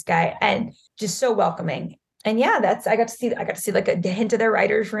a nice guy. And just so welcoming. And yeah, I got to see like a hint of their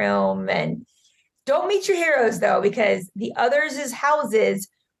writer's room. And don't meet your heroes though, because the others' houses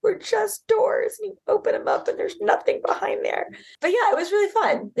were just doors and you open them up and there's nothing behind there. But yeah, it was really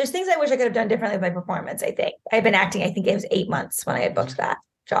fun. There's things I wish I could have done differently with my performance. I think I've been acting, I think it was 8 months when I had booked that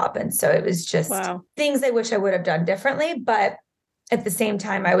job. And so it was just things I wish I would have done differently. But at the same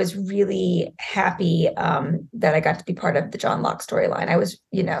time, I was really happy that I got to be part of the John Locke storyline. I was,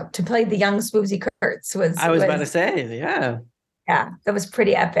 to play the young Swoopsy Kurtz I was about to say, yeah. Yeah, that was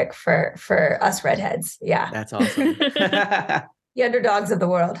pretty epic for us redheads. Yeah. That's awesome. The underdogs of the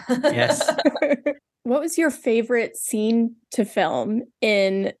world. Yes. What was your favorite scene to film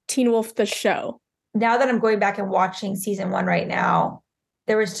in Teen Wolf, the show? Now that I'm going back and watching season 1 right now,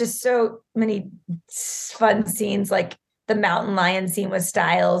 there was just so many fun scenes. Like the mountain lion scene with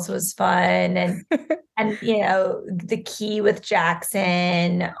Styles was fun. And, the key with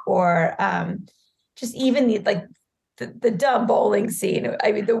Jackson, or just even the dumb bowling scene.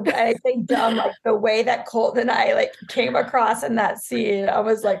 I mean, I say dumb, like the way that Colt and I came across in that scene, I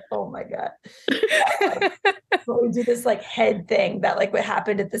was like, oh my God. We do this head thing that what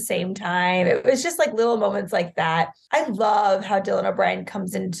happened at the same time. It was just little moments like that. I love how Dylan O'Brien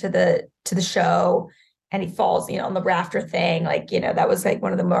comes into the show and he falls, on the rafter thing. That was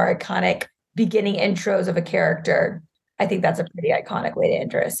one of the more iconic beginning intros of a character. I think that's a pretty iconic way to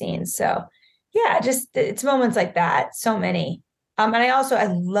enter a scene. So yeah, just it's moments like that. So many. And I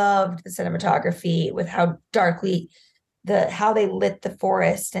loved the cinematography with how darkly how they lit the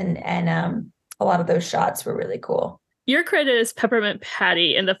forest and a lot of those shots were really cool. Your credit is Peppermint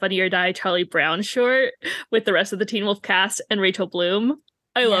Patty in the Funny or Die Charlie Brown short with the rest of the Teen Wolf cast and Rachel Bloom.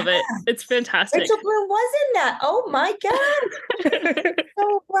 I love it. It's fantastic. Rachel Bloom was in that. Oh my God.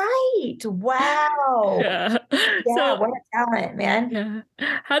 So right. Wow. Yeah. So, what a talent, man.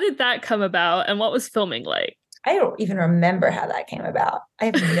 Yeah. How did that come about and what was filming like? I don't even remember how that came about. I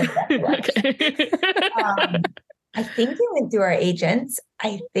have no idea. I think it went through our agents.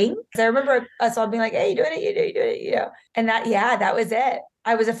 I remember us all being like, hey, you doing it, you do it, And that was it.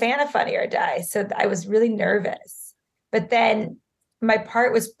 I was a fan of Funny or Die. So I was really nervous. But then my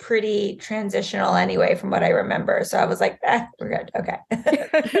part was pretty transitional anyway, from what I remember. So I was like, we're good. Okay.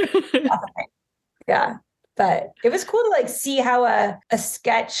 Yeah. But it was cool to see how a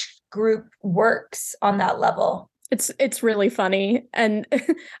sketch group works on that level. It's really funny. And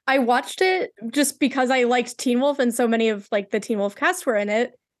I watched it just because I liked Teen Wolf and so many of the Teen Wolf cast were in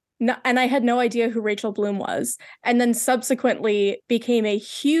it. No, and I had no idea who Rachel Bloom was. And then subsequently became a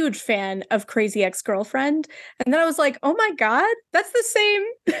huge fan of Crazy Ex-Girlfriend. And then I was like, oh my God, that's the same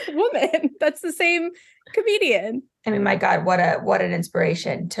woman. That's the same comedian. I mean, my God, what an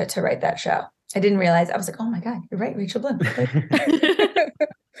inspiration to write that show. I didn't realize. I was like, oh my God, you're right, Rachel Bloom.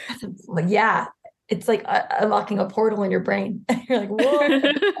 Yeah. It's like unlocking a portal in your brain. You're like,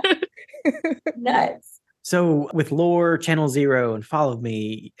 whoa. Nuts. So with Lore, Channel Zero, and Follow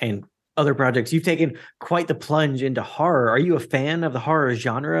Me, and other projects, you've taken quite the plunge into horror. Are you a fan of the horror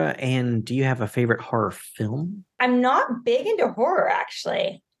genre? And do you have a favorite horror film? I'm not big into horror,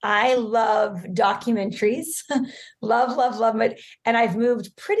 actually. I love documentaries. love. And I've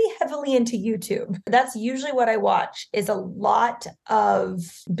moved pretty heavily into YouTube. That's usually what I watch, is a lot of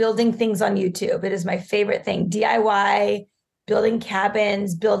building things on YouTube. It is my favorite thing. DIY, building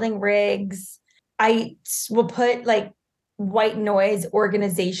cabins, building rigs. I will put white noise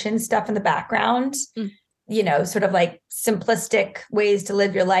organization stuff in the background, sort of simplistic ways to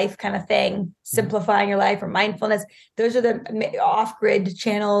live your life kind of thing, simplifying your life or mindfulness. Those are the off-grid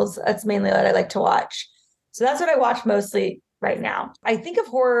channels. That's mainly what I like to watch. So that's what I watch mostly right now. I think of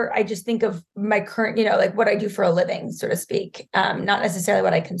horror, I just think of my current, what I do for a living, so to speak, not necessarily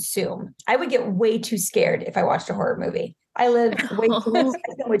what I consume. I would get way too scared if I watched a horror movie. I live way too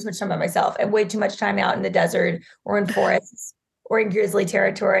much time by myself and way too much time out in the desert or in forests or in grizzly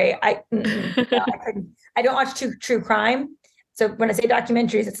territory. I don't watch true crime. So when I say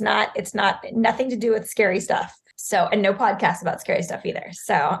documentaries, it's nothing to do with scary stuff. So, and no podcast about scary stuff either.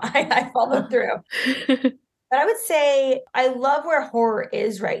 So I follow through. But I would say I love where horror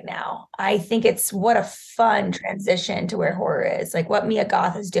is right now. I think what a fun transition to where horror is. What Mia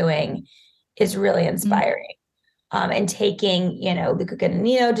Goth is doing is really inspiring. And taking, Luca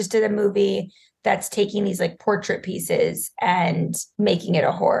Guadagnino just did a movie that's taking these portrait pieces and making it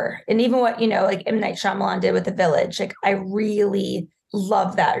a horror. And even what, M. Night Shyamalan did with The Village, I really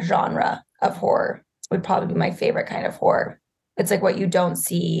love that genre of horror. would probably be my favorite kind of horror. It's like what you don't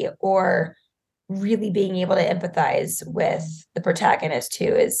see, or really being able to empathize with the protagonist who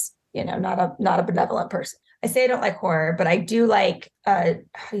is, not a benevolent person. I say I don't like horror, but I do like how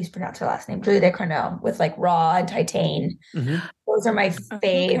do you pronounce her last name? Julie Decournau with like Raw and Titan. Mm-hmm. Those are my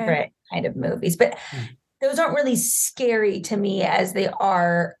favorite kind of movies. But those aren't really scary to me as they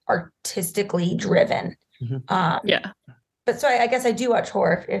are artistically driven. Mm-hmm. But so I guess I do watch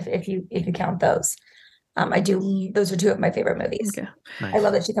horror if you count those. I do. Those are two of my favorite movies. Okay. Nice. I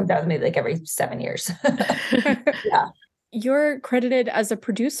love that she comes out with a movie like every 7 years. Yeah. You're credited as a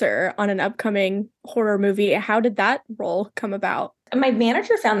producer on an upcoming horror movie. How did that role come about? My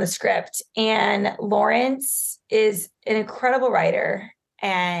manager found the script, and Lawrence is an incredible writer.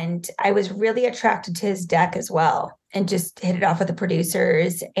 And I was really attracted to his deck as well, and just hit it off with the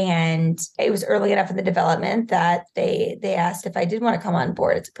producers. And it was early enough in the development that they asked if I did want to come on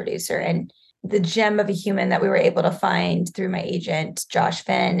board as a producer. And the gem of a human that we were able to find through my agent, Josh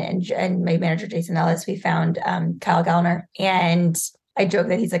Finn, and my manager, Jason Ellis, we found Kyle Gallner. And I joke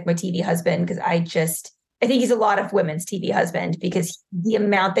that he's like my TV husband, because I think he's a lot of women's TV husband, because the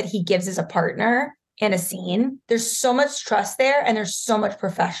amount that he gives as a partner in a scene, there's so much trust there, and there's so much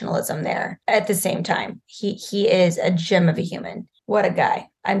professionalism there at the same time. He is a gem of a human. What a guy.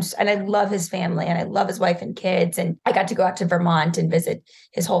 And I love his family, and I love his wife and kids. And I got to go out to Vermont and visit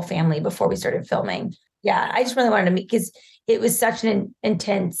his whole family before we started filming. Yeah, I just really wanted to meet, because it was such an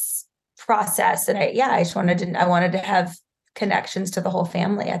intense process. And I wanted to have connections to the whole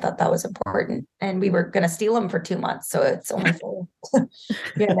family. I thought that was important. And we were going to steal them for 2 months. So it's only for,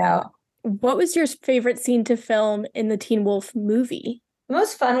 What was your favorite scene to film in the Teen Wolf movie? The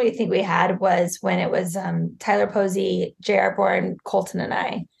most fun we think we had was when it was Tyler Posey, J.R. Bourne, Colton, and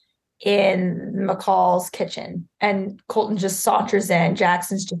I in McCall's kitchen. And Colton just saunters in.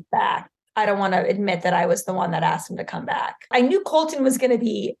 Jackson's just back. I don't want to admit that I was the one that asked him to come back. I knew Colton was going to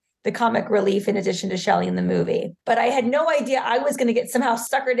be the comic relief in addition to Shelley in the movie, but I had no idea I was going to get somehow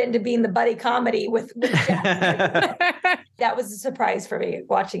suckered into being the buddy comedy with Jackson. That was a surprise for me,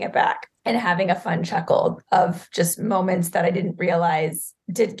 watching it back and having a fun chuckle of just moments that I didn't realize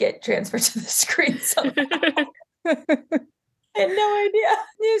did get transferred to the screen somehow. I had no idea.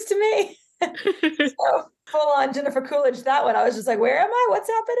 News to me. So full on Jennifer Coolidge, that one. I was just like, where am I? What's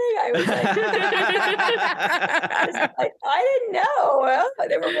happening? I I didn't know. Well,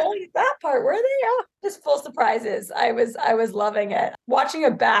 they were rolling that part. Were they? Oh, just full surprises. I was loving it. Watching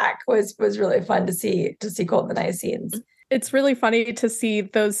it back was really fun to see Colton and I scenes. It's really funny to see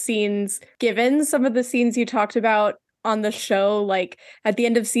those scenes, given some of the scenes you talked about on the show. Like at the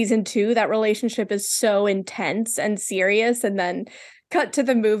end of season 2, that relationship is so intense and serious, and then cut to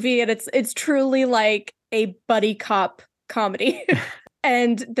the movie, and it's truly like a buddy cop comedy.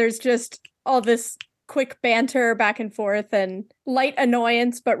 And there's just all this quick banter back and forth and light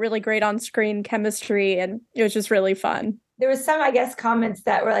annoyance, but really great on-screen chemistry, and it was just really fun. There was some, I guess, comments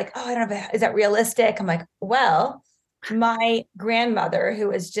that were like, oh, I don't know, is that realistic? I'm like, well, my grandmother, who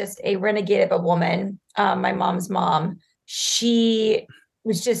was just a renegade of a woman, my mom's mom, she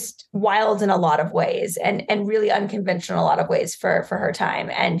was just wild in a lot of ways and really unconventional in a lot of ways for her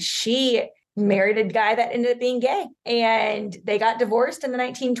time. And she married a guy that ended up being gay, and they got divorced in the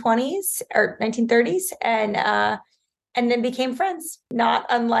 1920s or 1930s, and then became friends. Not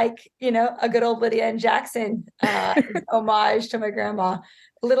unlike, a good old Lydia and Jackson homage to my grandma.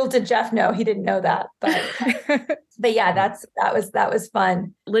 Little did Jeff know, he didn't know that, but yeah, that was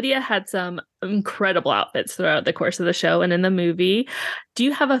fun. Lydia had some incredible outfits throughout the course of the show and in the movie. Do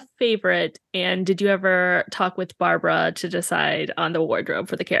you have a favorite? And did you ever talk with Barbara to decide on the wardrobe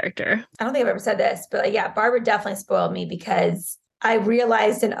for the character? I don't think I've ever said this, but yeah, Barbara definitely spoiled me, because I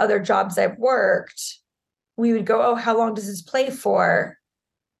realized in other jobs I've worked, we would go, oh, how long does this play for?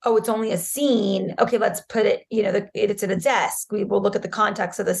 Oh, it's only a scene. Okay, let's put it, it's at a desk. We will look at the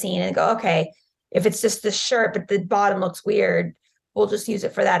context of the scene and go, okay, if it's just the shirt, but the bottom looks weird, we'll just use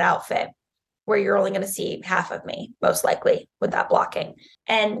it for that outfit, where you're only going to see half of me, most likely, with that blocking.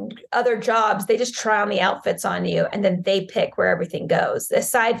 And other jobs, they just try on the outfits on you, and then they pick where everything goes.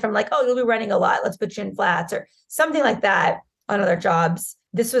 Aside from like, oh, you'll be running a lot, let's put you in flats or something like that on other jobs.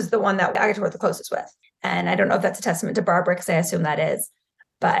 This was the one that I got to work the closest with. And I don't know if that's a testament to Barbara, because I assume that is.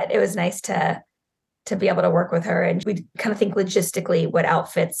 But it was nice to be able to work with her, and we'd kind of think logistically what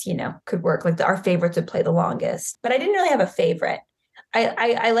outfits, could work. Like our favorites would play the longest, but I didn't really have a favorite.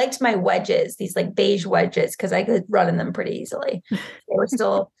 I liked my wedges, these like beige wedges, because I could run in them pretty easily. They were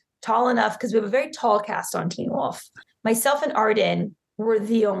still tall enough, because we have a very tall cast on Teen Wolf. Myself and Arden were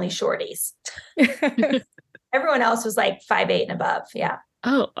the only shorties. Everyone else was like 5'8" and above. Yeah.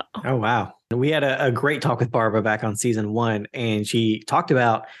 Oh, Oh, wow. We had a great talk with Barbara back on season 1, and she talked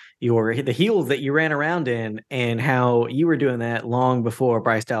about the heels that you ran around in and how you were doing that long before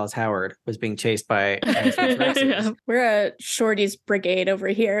Bryce Dallas Howard was being chased by Tyrannosaurus Rexes. Yeah. We're a shorties brigade over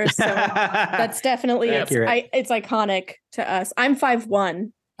here, so that's definitely Accurate. it's iconic to us. I'm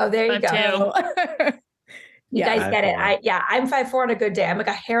 5'1". Oh, there you 5'2". go. You guys get it. 5'4". I'm 5'4" on a good day. I'm like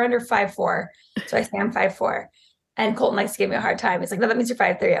a hair under 5'4", so I say I'm 5'4". And Colton likes to give me a hard time. He's like, "No, that means you're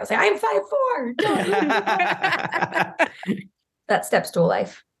 5'3". I was like, "I'm 5'4". Don't do that. That step stool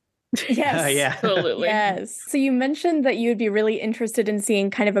life. Yes. Yeah. Absolutely. Yes. So you mentioned that you would be really interested in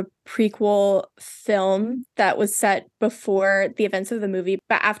seeing kind of a prequel film that was set before the events of the movie,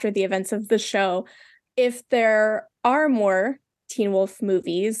 but after the events of the show. If there are more Teen Wolf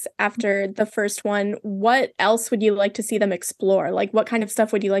movies after the first one, what else would you like to see them explore? Like, what kind of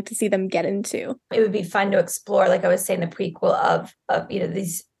stuff would you like to see them get into? It would be fun to explore, like I was saying, the prequel of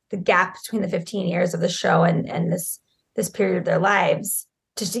the gap between the 15 years of the show and this period of their lives,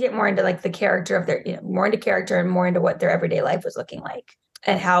 just to get more into like the character of their, more into character and more into what their everyday life was looking like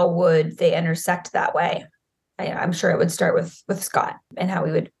and how would they intersect that way. I'm sure it would start with Scott and how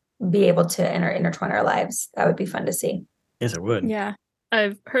we would be able to intertwine our lives. That would be fun to see. Yes, it would. Yeah.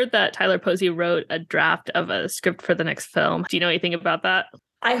 I've heard that Tyler Posey wrote a draft of a script for the next film. Do you know anything about that?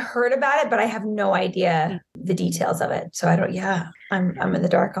 I heard about it, but I have no idea the details of it. So I don't, I'm in the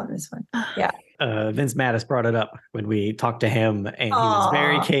dark on this one. Yeah. Vince Mattis brought it up when we talked to him, and he was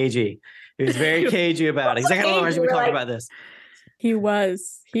very Aw. cagey. He was very cagey about it. He's like, I don't know why should we talk about this. He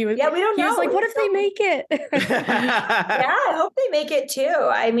was. Yeah, we don't know. He was like, what if they make it? Yeah, I hope they make it too.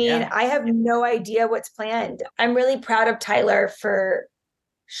 I mean, I have no idea what's planned. I'm really proud of Tyler for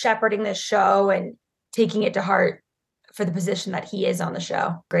shepherding this show and taking it to heart for the position that he is on the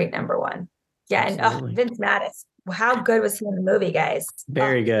show. Great number one. Yeah, Absolutely. and Vince Mattis. How good was he in the movie, guys?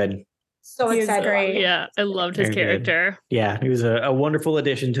 Very good. So He was excited. great. Yeah, I loved his Very good. character. Yeah, he was a wonderful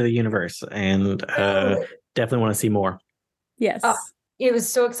addition to the universe, and definitely want to see more. Yes. Oh, it was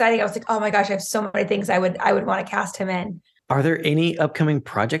so exciting. I was like, oh my gosh, I have so many things I would want to cast him in. Are there any upcoming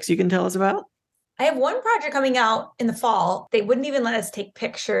projects you can tell us about? I have one project coming out in the fall. They wouldn't even let us take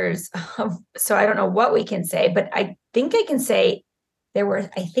pictures. So I don't know what we can say, but I think I can say there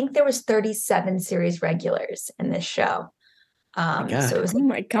was 37 series regulars in this show. So it was, oh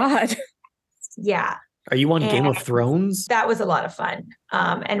my God. Yeah. Are you on Game of Thrones? That was a lot of fun.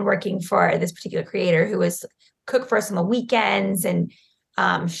 And working for this particular creator who was cook for us on the weekends. And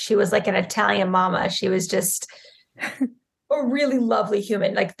she was like an Italian mama. She was just a really lovely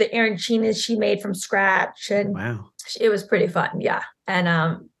human, like the arancinas she made from scratch. And wow, it was pretty fun. Yeah.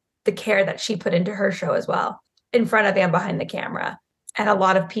 And the care that she put into her show as well, in front of and behind the camera. And a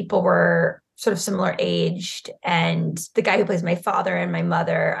lot of people were sort of similar aged. And the guy who plays my father and my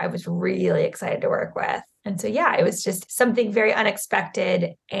mother, I was really excited to work with. And so, yeah, it was just something very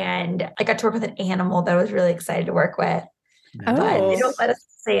unexpected. And I got to work with an animal that I was really excited to work with. Oh. But they don't let us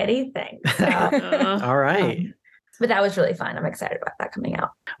say anything. So, all right. But that was really fun. I'm excited about that coming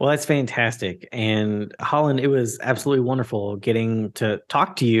out. Well, that's fantastic. And Holland, it was absolutely wonderful getting to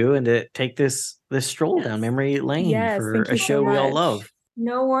talk to you and to take this stroll down memory lane for a show we all love.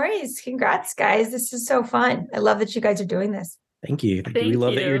 No worries. Congrats, guys. This is so fun. I love that you guys are doing this. Thank you. We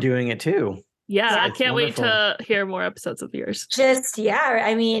love that you're doing it too. Yeah, I It's can't wonderful. wait to hear more episodes of yours.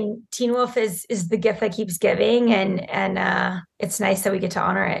 I mean, Teen Wolf is the gift that keeps giving, and it's nice that we get to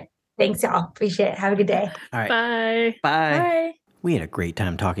honor it. Thanks, y'all. Appreciate it. Have a good day. All right. Bye. Bye. Bye. We had a great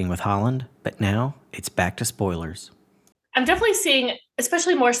time talking with Holland, but now it's back to spoilers. I'm definitely seeing,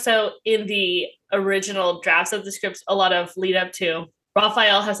 especially more so in the original drafts of the scripts, a lot of lead up to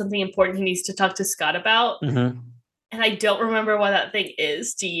Raphael has something important he needs to talk to Scott about. Mm-hmm. And I don't remember what that thing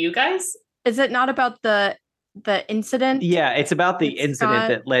is. Do you guys? Is it not about the incident? Yeah, it's about the With incident Scott?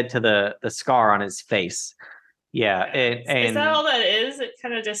 that led to the scar on his face. Yeah. And is that all that is? It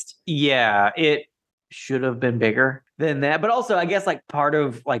kind of just... Yeah, it should have been bigger than that. But also, I guess like part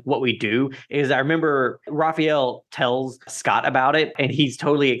of like what we do is I remember Raphael tells Scott about it, and he's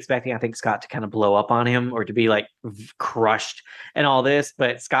totally expecting, I think, Scott to kind of blow up on him or to be like crushed and all this.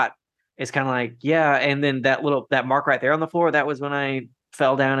 But Scott is kind of like, yeah. And then that mark right there on the floor, that was when I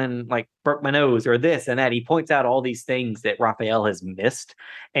fell down and like broke my nose or this and that. He points out all these things that Raphael has missed.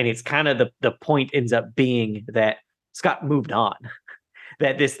 And it's kind of the point ends up being that Scott moved on.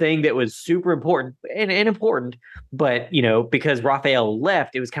 That this thing that was super important and important, but because Raphael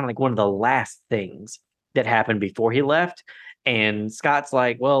left, it was kind of like one of the last things that happened before he left. And Scott's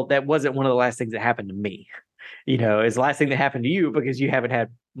like, well, that wasn't one of the last things that happened to me. It's the last thing that happened to you because you haven't had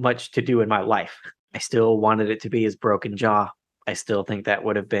much to do in my life. I still wanted it to be his broken jaw I still think that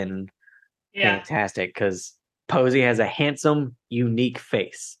would have been fantastic because Posey has a handsome, unique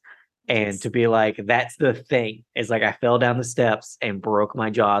face. And to be like, that's the thing. It's like I fell down the steps and broke my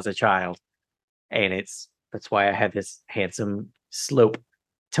jaw as a child. And that's why I have this handsome slope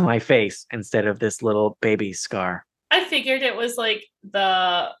to my face instead of this little baby scar. I figured it was like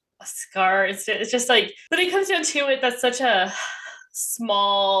the scar. It's just like, when it comes down to it, that's such a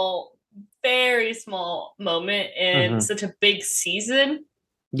small, very small moment in such a big season.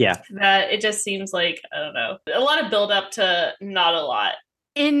 Yeah. That it just seems like, I don't know, a lot of build up to not a lot.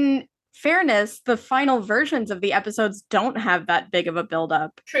 In fairness, the final versions of the episodes don't have that big of a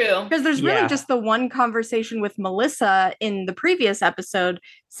build-up. True. Because there's really just the one conversation with Melissa in the previous episode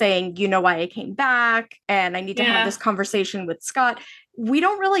saying, you know why I came back, and I need to have this conversation with Scott. We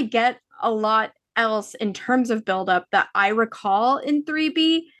don't really get a lot else in terms of build-up that I recall in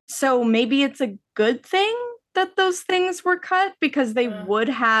 3B. So maybe it's a good thing that those things were cut, because they would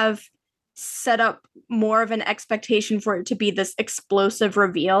have set up more of an expectation for it to be this explosive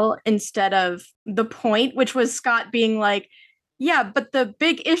reveal instead of the point, which was Scott being like, yeah, but the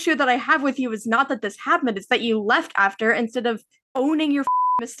big issue that I have with you is not that this happened, it's that you left after instead of owning your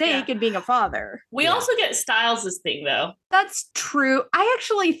mistake and being a father. We also get Styles' thing, though. That's true. I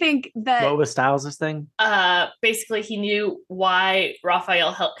actually think that... What was Styles' thing? Basically, he knew why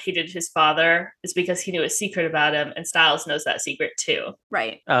Raphael hated his father is because he knew a secret about him, and Styles knows that secret too.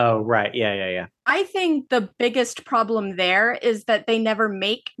 Right. Oh, right. Yeah. I think the biggest problem there is that they never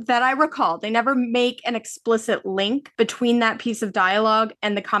make an explicit link between that piece of dialogue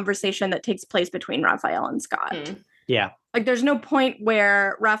and the conversation that takes place between Raphael and Scott. Yeah. Like, there's no point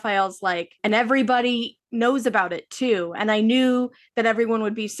where Raphael's like, and everybody knows about it too. And I knew that everyone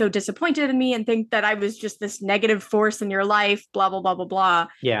would be so disappointed in me and think that I was just this negative force in your life, blah, blah, blah, blah, blah.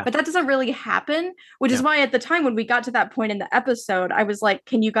 Yeah. But that doesn't really happen, which is why at the time when we got to that point in the episode, I was like,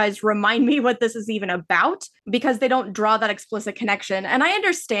 can you guys remind me what this is even about? Because they don't draw that explicit connection. And I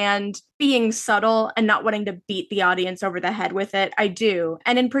understand being subtle and not wanting to beat the audience over the head with it. I do.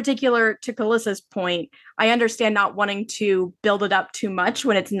 And in particular, to Kalissa's point, I understand not wanting to build it up too much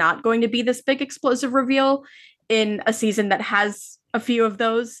when it's not going to be this big explosive reveal in a season that has a few of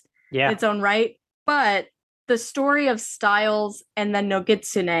those in its own right. But the story of Styles and then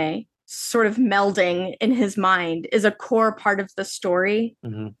Nogitsune sort of melding in his mind is a core part of the story.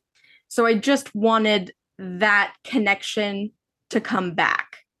 So I just wanted that connection to come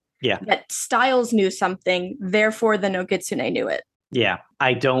back. Yeah. That Styles knew something, therefore the Nogitsune knew it. Yeah.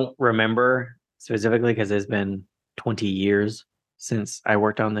 I don't remember specifically because it's been 20 years since I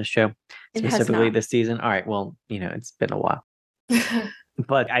worked on this show, specifically this season. All right. Well, it's been a while.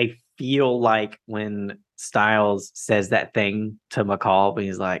 But I feel like when Styles says that thing to McCall, when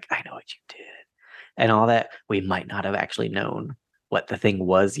he's like, I know what you did, and all that, we might not have actually known what the thing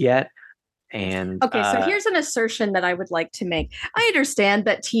was yet. And okay, so here's an assertion that I would like to make. I understand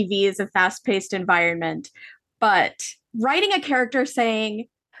that TV is a fast-paced environment, but writing a character saying,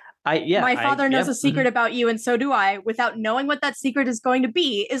 my father knows a secret about you, and so do I, without knowing what that secret is going to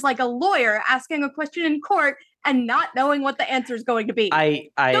be, is like a lawyer asking a question in court and not knowing what the answer is going to be. I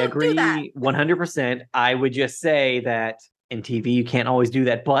agree 100%. I would just say that in TV, you can't always do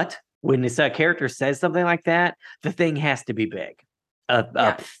that. But when a character says something like that, the thing has to be big.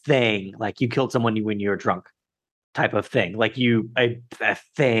 A thing, like you killed someone when you were drunk type of thing. Like a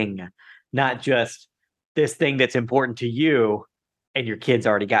thing, not just this thing that's important to you and your kid's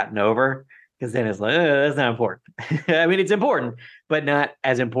already gotten over, because then it's like, that's not important. I mean, it's important, but not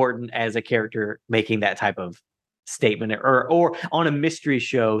as important as a character making that type of statement or on a mystery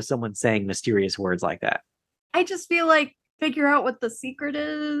show, someone saying mysterious words like that. I just feel like figure out what the secret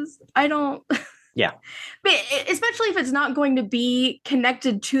is. I don't... Yeah. But especially if it's not going to be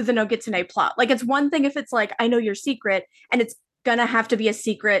connected to the Nogitsune plot. Like, it's one thing if it's like, I know your secret, and it's gonna have to be a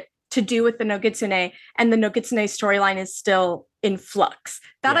secret to do with the Nogitsune, and the Nogitsune storyline is still in flux.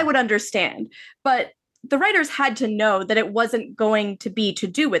 That I would understand. But the writers had to know that it wasn't going to be to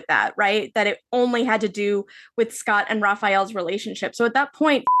do with that, right? That it only had to do with Scott and Raphael's relationship. So at that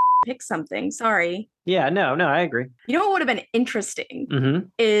point, pick something. Sorry. Yeah, no, I agree. You know what would have been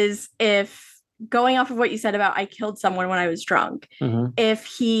interesting is if, going off of what you said about I killed someone when I was drunk, if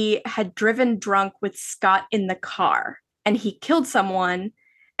he had driven drunk with Scott in the car and he killed someone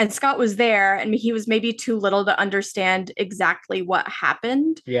and Scott was there and he was maybe too little to understand exactly what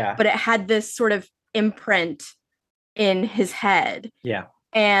happened. Yeah. But it had this sort of imprint in his head. Yeah.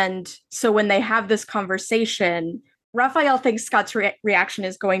 And so when they have this conversation, Raphael thinks Scott's reaction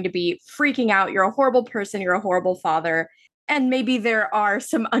is going to be freaking out. You're a horrible person. You're a horrible father. And maybe there are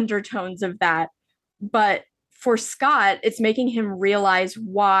some undertones of that. But for Scott, it's making him realize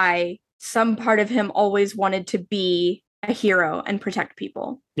why some part of him always wanted to be a hero and protect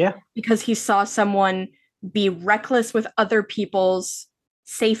people. Yeah. Because he saw someone be reckless with other people's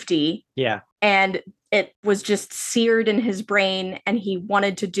safety. Yeah. And it was just seared in his brain, and he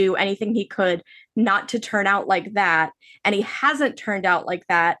wanted to do anything he could not to turn out like that. And he hasn't turned out like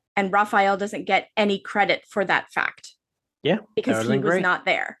that. And Raphael doesn't get any credit for that fact. Yeah. Because he was not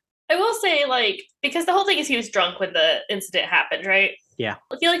there. I will say, like, because the whole thing is he was drunk when the incident happened, right? Yeah.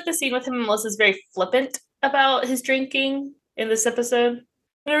 I feel like the scene with him and Melissa is very flippant about his drinking in this episode.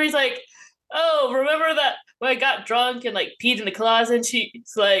 Whenever he's like, oh, remember that when I got drunk and like peed in the closet? And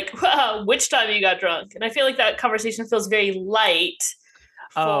she's like, wow, which time you got drunk? And I feel like that conversation feels very light.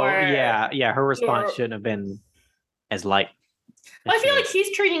 Yeah. Her response shouldn't have been as light. Well, I feel like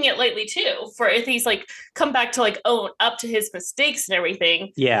he's treating it lightly too. For if he's like come back to like own up to his mistakes and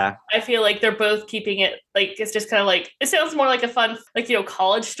everything. Yeah. I feel like they're both keeping it like it's just kind of like it sounds more like a fun like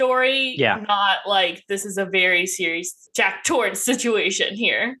college story. Yeah. Not like this is a very serious Jack Torrance situation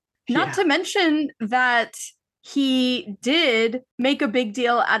here. Not to mention that he did make a big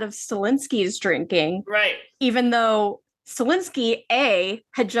deal out of Stilinski's drinking. Right. Even though Stilinski, A,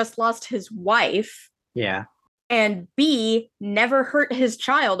 had just lost his wife. Yeah. And B, never hurt his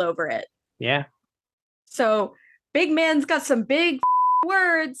child over it. Yeah. So big man's got some big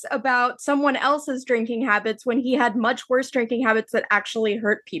words about someone else's drinking habits when he had much worse drinking habits that actually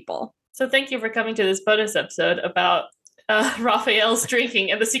hurt people. So thank you for coming to this bonus episode about Raphael's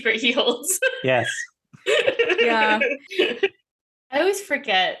drinking and the secret he holds. Yes. Yeah. I always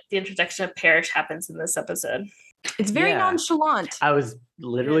forget the introduction of Parrish happens in this episode. It's very nonchalant. I was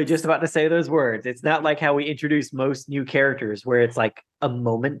literally just about to say those words. It's not like how we introduce most new characters where it's like a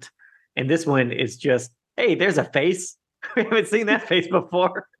moment. And this one is just, hey, there's a face. We haven't seen that face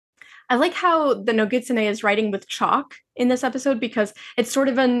before. I like how the Nogitsune is writing with chalk in this episode because it's sort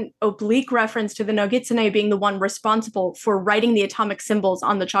of an oblique reference to the Nogitsune being the one responsible for writing the atomic symbols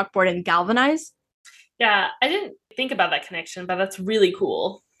on the chalkboard in Galvanize. Yeah, I didn't think about that connection, but that's really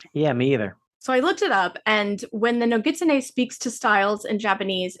cool. Yeah, me either. So I looked it up, and when the Nogitsune speaks to Styles in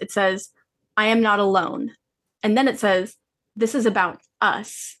Japanese, it says, I am not alone. And then it says, this is about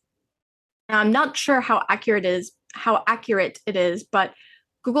us. Now, I'm not sure how accurate it is, but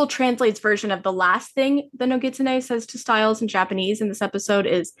Google Translate's version of the last thing the Nogitsune says to Styles in Japanese in this episode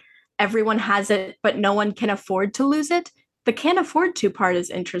is, everyone has it, but no one can afford to lose it. The can't afford to part is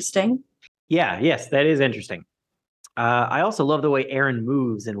interesting. Yes, that is interesting. I also love the way Aaron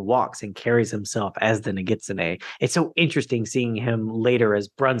moves and walks and carries himself as the Nogitsune. It's so interesting seeing him later as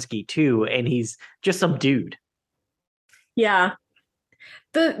Brunsky too, and he's just some dude. Yeah.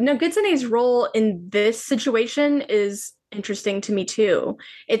 The Nogitsune's role in this situation is interesting to me too.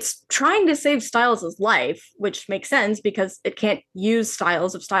 It's trying to save Styles' life, which makes sense because it can't use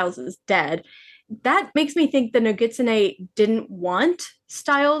Styles if Styles is dead. That makes me think the Nogitsune didn't want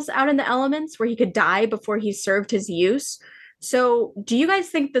Styles out in the elements where he could die before he served his use. So do you guys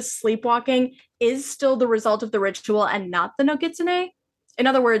think the sleepwalking is still the result of the ritual and not the Nogitsune? In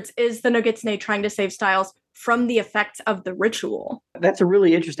other words, is the Nogitsune trying to save Styles from the effects of the ritual? That's a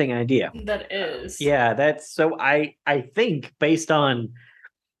really interesting idea. That is. Yeah, that's so I think based on,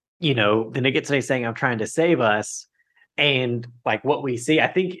 the Nogitsune saying I'm trying to save us and like what we see, I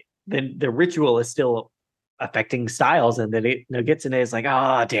think the ritual is still affecting Styles, and then Nogitsune is like,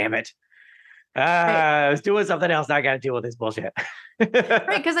 oh, damn it. I was doing something else. Now I got to deal with this bullshit. Right,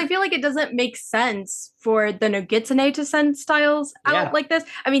 because I feel like it doesn't make sense for the Nogitsune to send Styles out like this.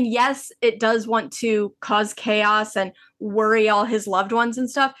 I mean, yes, it does want to cause chaos and worry all his loved ones and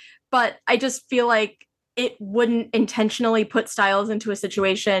stuff, but I just feel like it wouldn't intentionally put Styles into a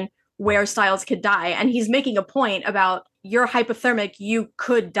situation where Styles could die. And he's making a point about you're hypothermic, you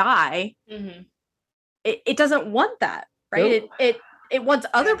could die. Mm-hmm. It doesn't want that, right? Nope. It wants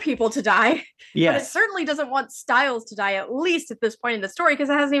other people to die, but it certainly doesn't want Styles to die, at least at this point in the story, because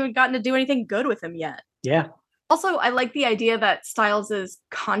it hasn't even gotten to do anything good with him yet. Yeah. Also, I like the idea that Styles'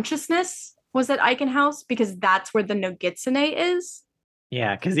 consciousness was at Eichen House, because that's where the Nogitsune is.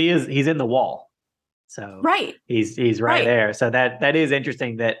 Yeah, because he's in the wall. So right. He's right there. So that is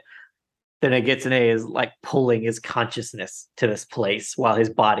interesting that the Nogitsune is like pulling his consciousness to this place while his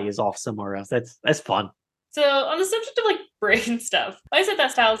body is off somewhere else. That's fun. So on the subject of like brain stuff, I said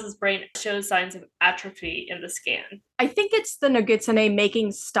that Styles' brain shows signs of atrophy in the scan. I think it's the Nogitsune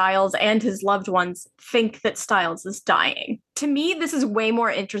making Styles and his loved ones think that Styles is dying. To me, this is way more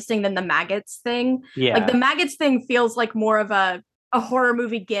interesting than the maggots thing. Yeah. Like the maggots thing feels like more of a horror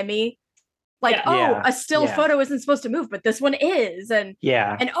movie gimme. Like, Yeah. oh, Yeah. a still Yeah. photo isn't supposed to move, but this one is. And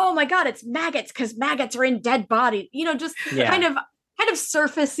oh my God, it's maggots because maggots are in dead bodies. You know, just kind of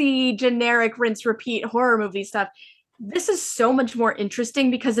surfacey, generic, rinse, repeat horror movie stuff. This is so much more interesting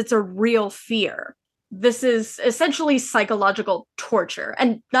because it's a real fear. This is essentially psychological torture,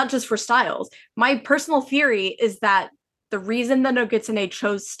 and not just for Stiles. My personal theory is that the reason the Nogitsune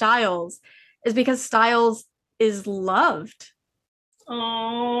chose Stiles is because Stiles is loved.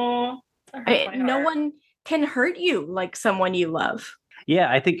 Oh, No one can hurt you like someone you love.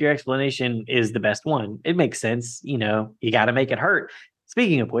 Yeah, I think your explanation is the best one. It makes sense. You know, you got to make it hurt.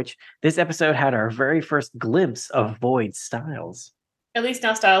 Speaking of which, this episode had our very first glimpse of Void Stiles. At least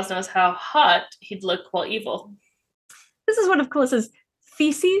now Stiles knows how hot he'd look while evil. This is one of Calissa's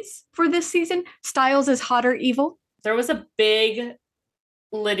theses for this season. Stiles is hot or evil. There was a big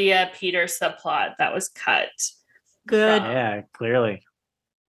Lydia Peter subplot that was cut. Good. Yeah, clearly.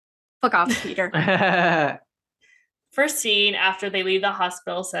 Fuck off, Peter. First scene after they leave the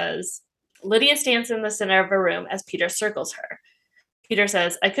hospital says, Lydia stands in the center of a room as Peter circles her. Peter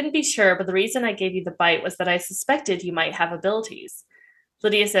says, I couldn't be sure, but the reason I gave you the bite was that I suspected you might have abilities.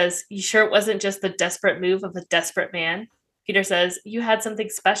 Lydia says, you sure it wasn't just the desperate move of a desperate man? Peter says, you had something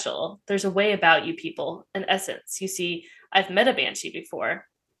special. There's a way about you people, an essence. You see, I've met a banshee before.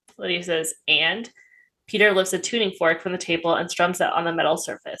 Lydia says, and? Peter lifts a tuning fork from the table and strums it on the metal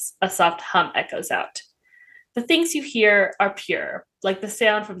surface. A soft hum echoes out. The things you hear are pure, like the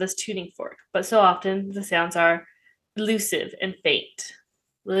sound from this tuning fork, but so often the sounds are elusive and faint.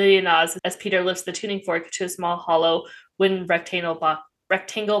 Lydia nods as Peter lifts the tuning fork to a small, hollow, wooden rectangle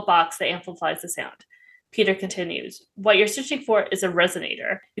box that amplifies the sound. Peter continues, what you're searching for is a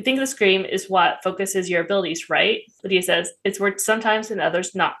resonator. You think the scream is what focuses your abilities, right? Lydia says, it's worked sometimes and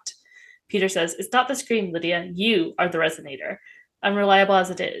others not. Peter says, it's not the scream, Lydia. You are the resonator. Unreliable as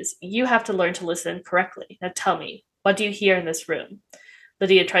it is, you have to learn to listen correctly. Now tell me, what do you hear in this room?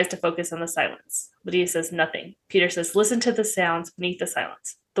 Lydia tries to focus on the silence. Lydia says nothing. Peter says, listen to the sounds beneath the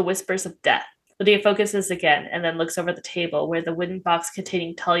silence, the whispers of death. Lydia focuses again and then looks over the table where the wooden box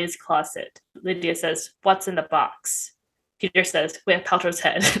containing Talia's claw sit. Lydia says, what's in the box? Peter says, Gwyneth Paltrow's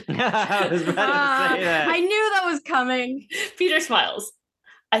head. I was about to say that. I knew that was coming. Peter smiles.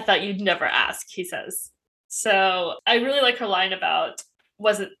 I thought you'd never ask, he says. So I really like her line about,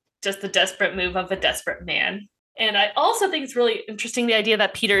 wasn't just the desperate move of a desperate man. And I also think it's really interesting the idea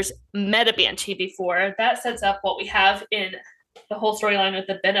that Peter's met a banshee before. That sets up what we have in the whole storyline with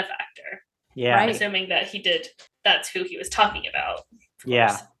the benefactor. Yeah. Right? Assuming that he did, that's who he was talking about.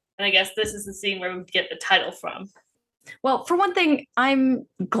 Yeah. And I guess this is the scene where we get the title from. Well, for one thing, I'm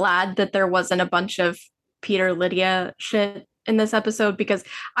glad that there wasn't a bunch of Peter Lydia shit in this episode, because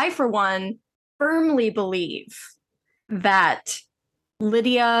I, for one, firmly believe that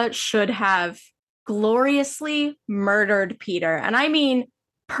Lydia should have gloriously murdered Peter. And I mean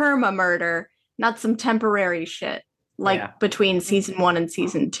perma murder, not some temporary shit like between season 1 and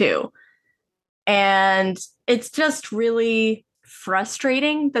season 2. And it's just really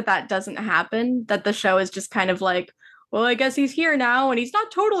frustrating that that doesn't happen, that the show is just kind of like, well, I guess he's here now and he's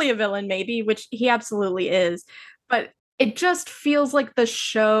not totally a villain, maybe, which he absolutely is. But it just feels like the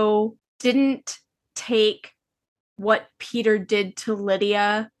show didn't take what Peter did to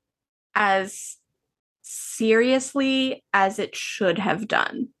Lydia as seriously as it should have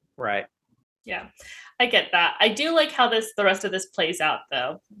done. Right. Yeah, I get that. I do like how the rest of this plays out,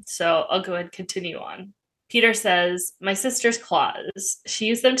 though. So I'll go ahead and continue on. Peter says, my sister's claws. She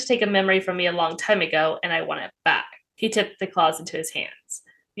used them to take a memory from me a long time ago, and I want it back. He tipped the claws into his hands.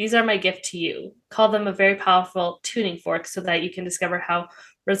 These are my gift to you. Call them a very powerful tuning fork so that you can discover how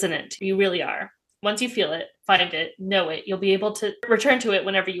resonant you really are. Once you feel it, find it, know it, you'll be able to return to it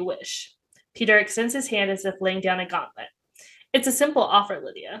whenever you wish. Peter extends his hand as if laying down a gauntlet. It's a simple offer,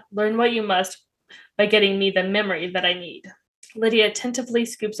 Lydia. Learn what you must by getting me the memory that I need. Lydia attentively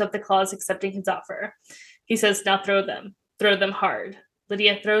scoops up the claws, accepting his offer. He says, now throw them. Throw them hard.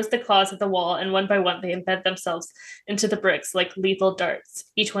 Lydia throws the claws at the wall, and one by one they embed themselves into the bricks like lethal darts,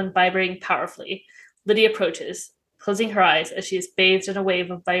 each one vibrating powerfully. Lydia approaches, closing her eyes as she is bathed in a wave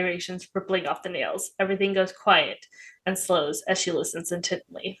of vibrations rippling off the nails. Everything goes quiet and slows as she listens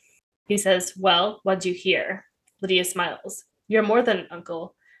intently. He says, well, what'd you hear? Lydia smiles. You're more than an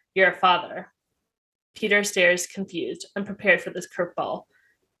uncle. You're a father. Peter stares confused, unprepared for this curveball.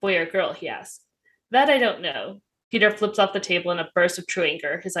 Boy or girl, he asks. That I don't know. Peter flips off the table in a burst of true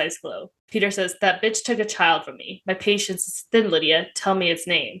anger. His eyes glow. Peter says, that bitch took a child from me. My patience is thin, Lydia. Tell me its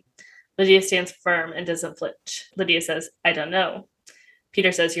name. Lydia stands firm and doesn't flinch. Lydia says, I don't know.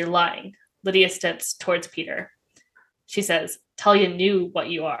 Peter says, you're lying. Lydia steps towards Peter. She says, Talia knew what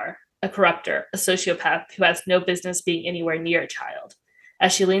you are. a corrupter, a sociopath who has no business being anywhere near a child.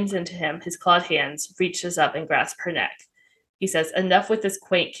 As she leans into him, his clawed hands reaches up and grasp her neck. He says, enough with this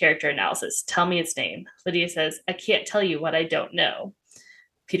quaint character analysis. Tell me its name. Lydia says, I can't tell you what I don't know.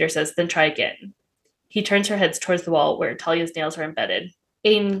 Peter says, then try again. He turns her head towards the wall where Talia's nails are embedded.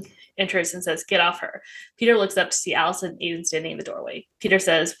 Aiden enters and says, get off her. Peter looks up to see Allison and Aiden standing in the doorway. Peter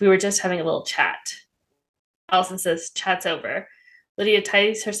says, we were just having a little chat. Allison says, chat's over. Lydia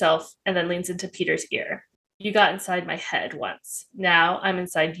tidies herself and then leans into Peter's ear. You got inside my head once. Now I'm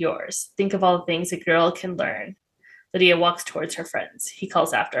inside yours. Think of all the things a girl can learn. Lydia walks towards her friends. He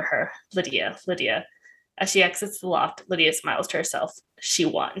calls after her, Lydia, Lydia. As she exits the loft, Lydia smiles to herself. She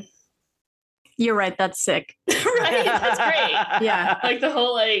won. You're right. That's sick. Right? That's great. Yeah. Like the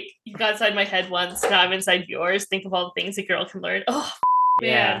whole, like, you got inside my head once. Now I'm inside yours. Think of all the things a girl can learn. Oh,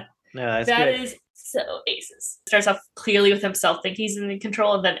 man. No, that's That good. is so aces. Starts off clearly with himself thinking he's in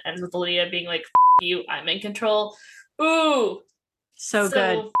control and then ends with Lydia being like, you, I'm in control. Ooh. So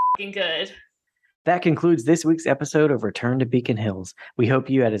good. Fucking good. That concludes this week's episode of Return to Beacon Hills. We hope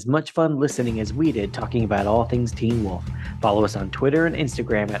you had as much fun listening as we did talking about all things Teen Wolf. Follow us on Twitter and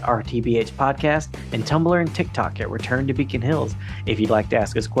Instagram at RTBH Podcast and Tumblr and TikTok at Return to Beacon Hills. If you'd like to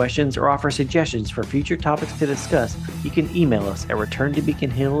ask us questions or offer suggestions for future topics to discuss, you can email us at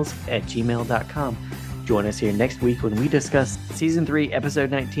returntobeaconhills@gmail.com. Join us here next week when we discuss Season 3, Episode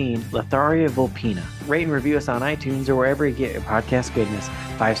 19, Lotharia Vulpina. Rate and review us on iTunes or wherever you get your podcast goodness.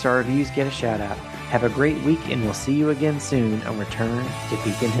 5-star reviews get a shout out. Have a great week, and we'll see you again soon on Return to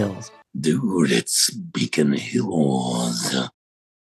Beacon Hills. Dude, it's Beacon Hills.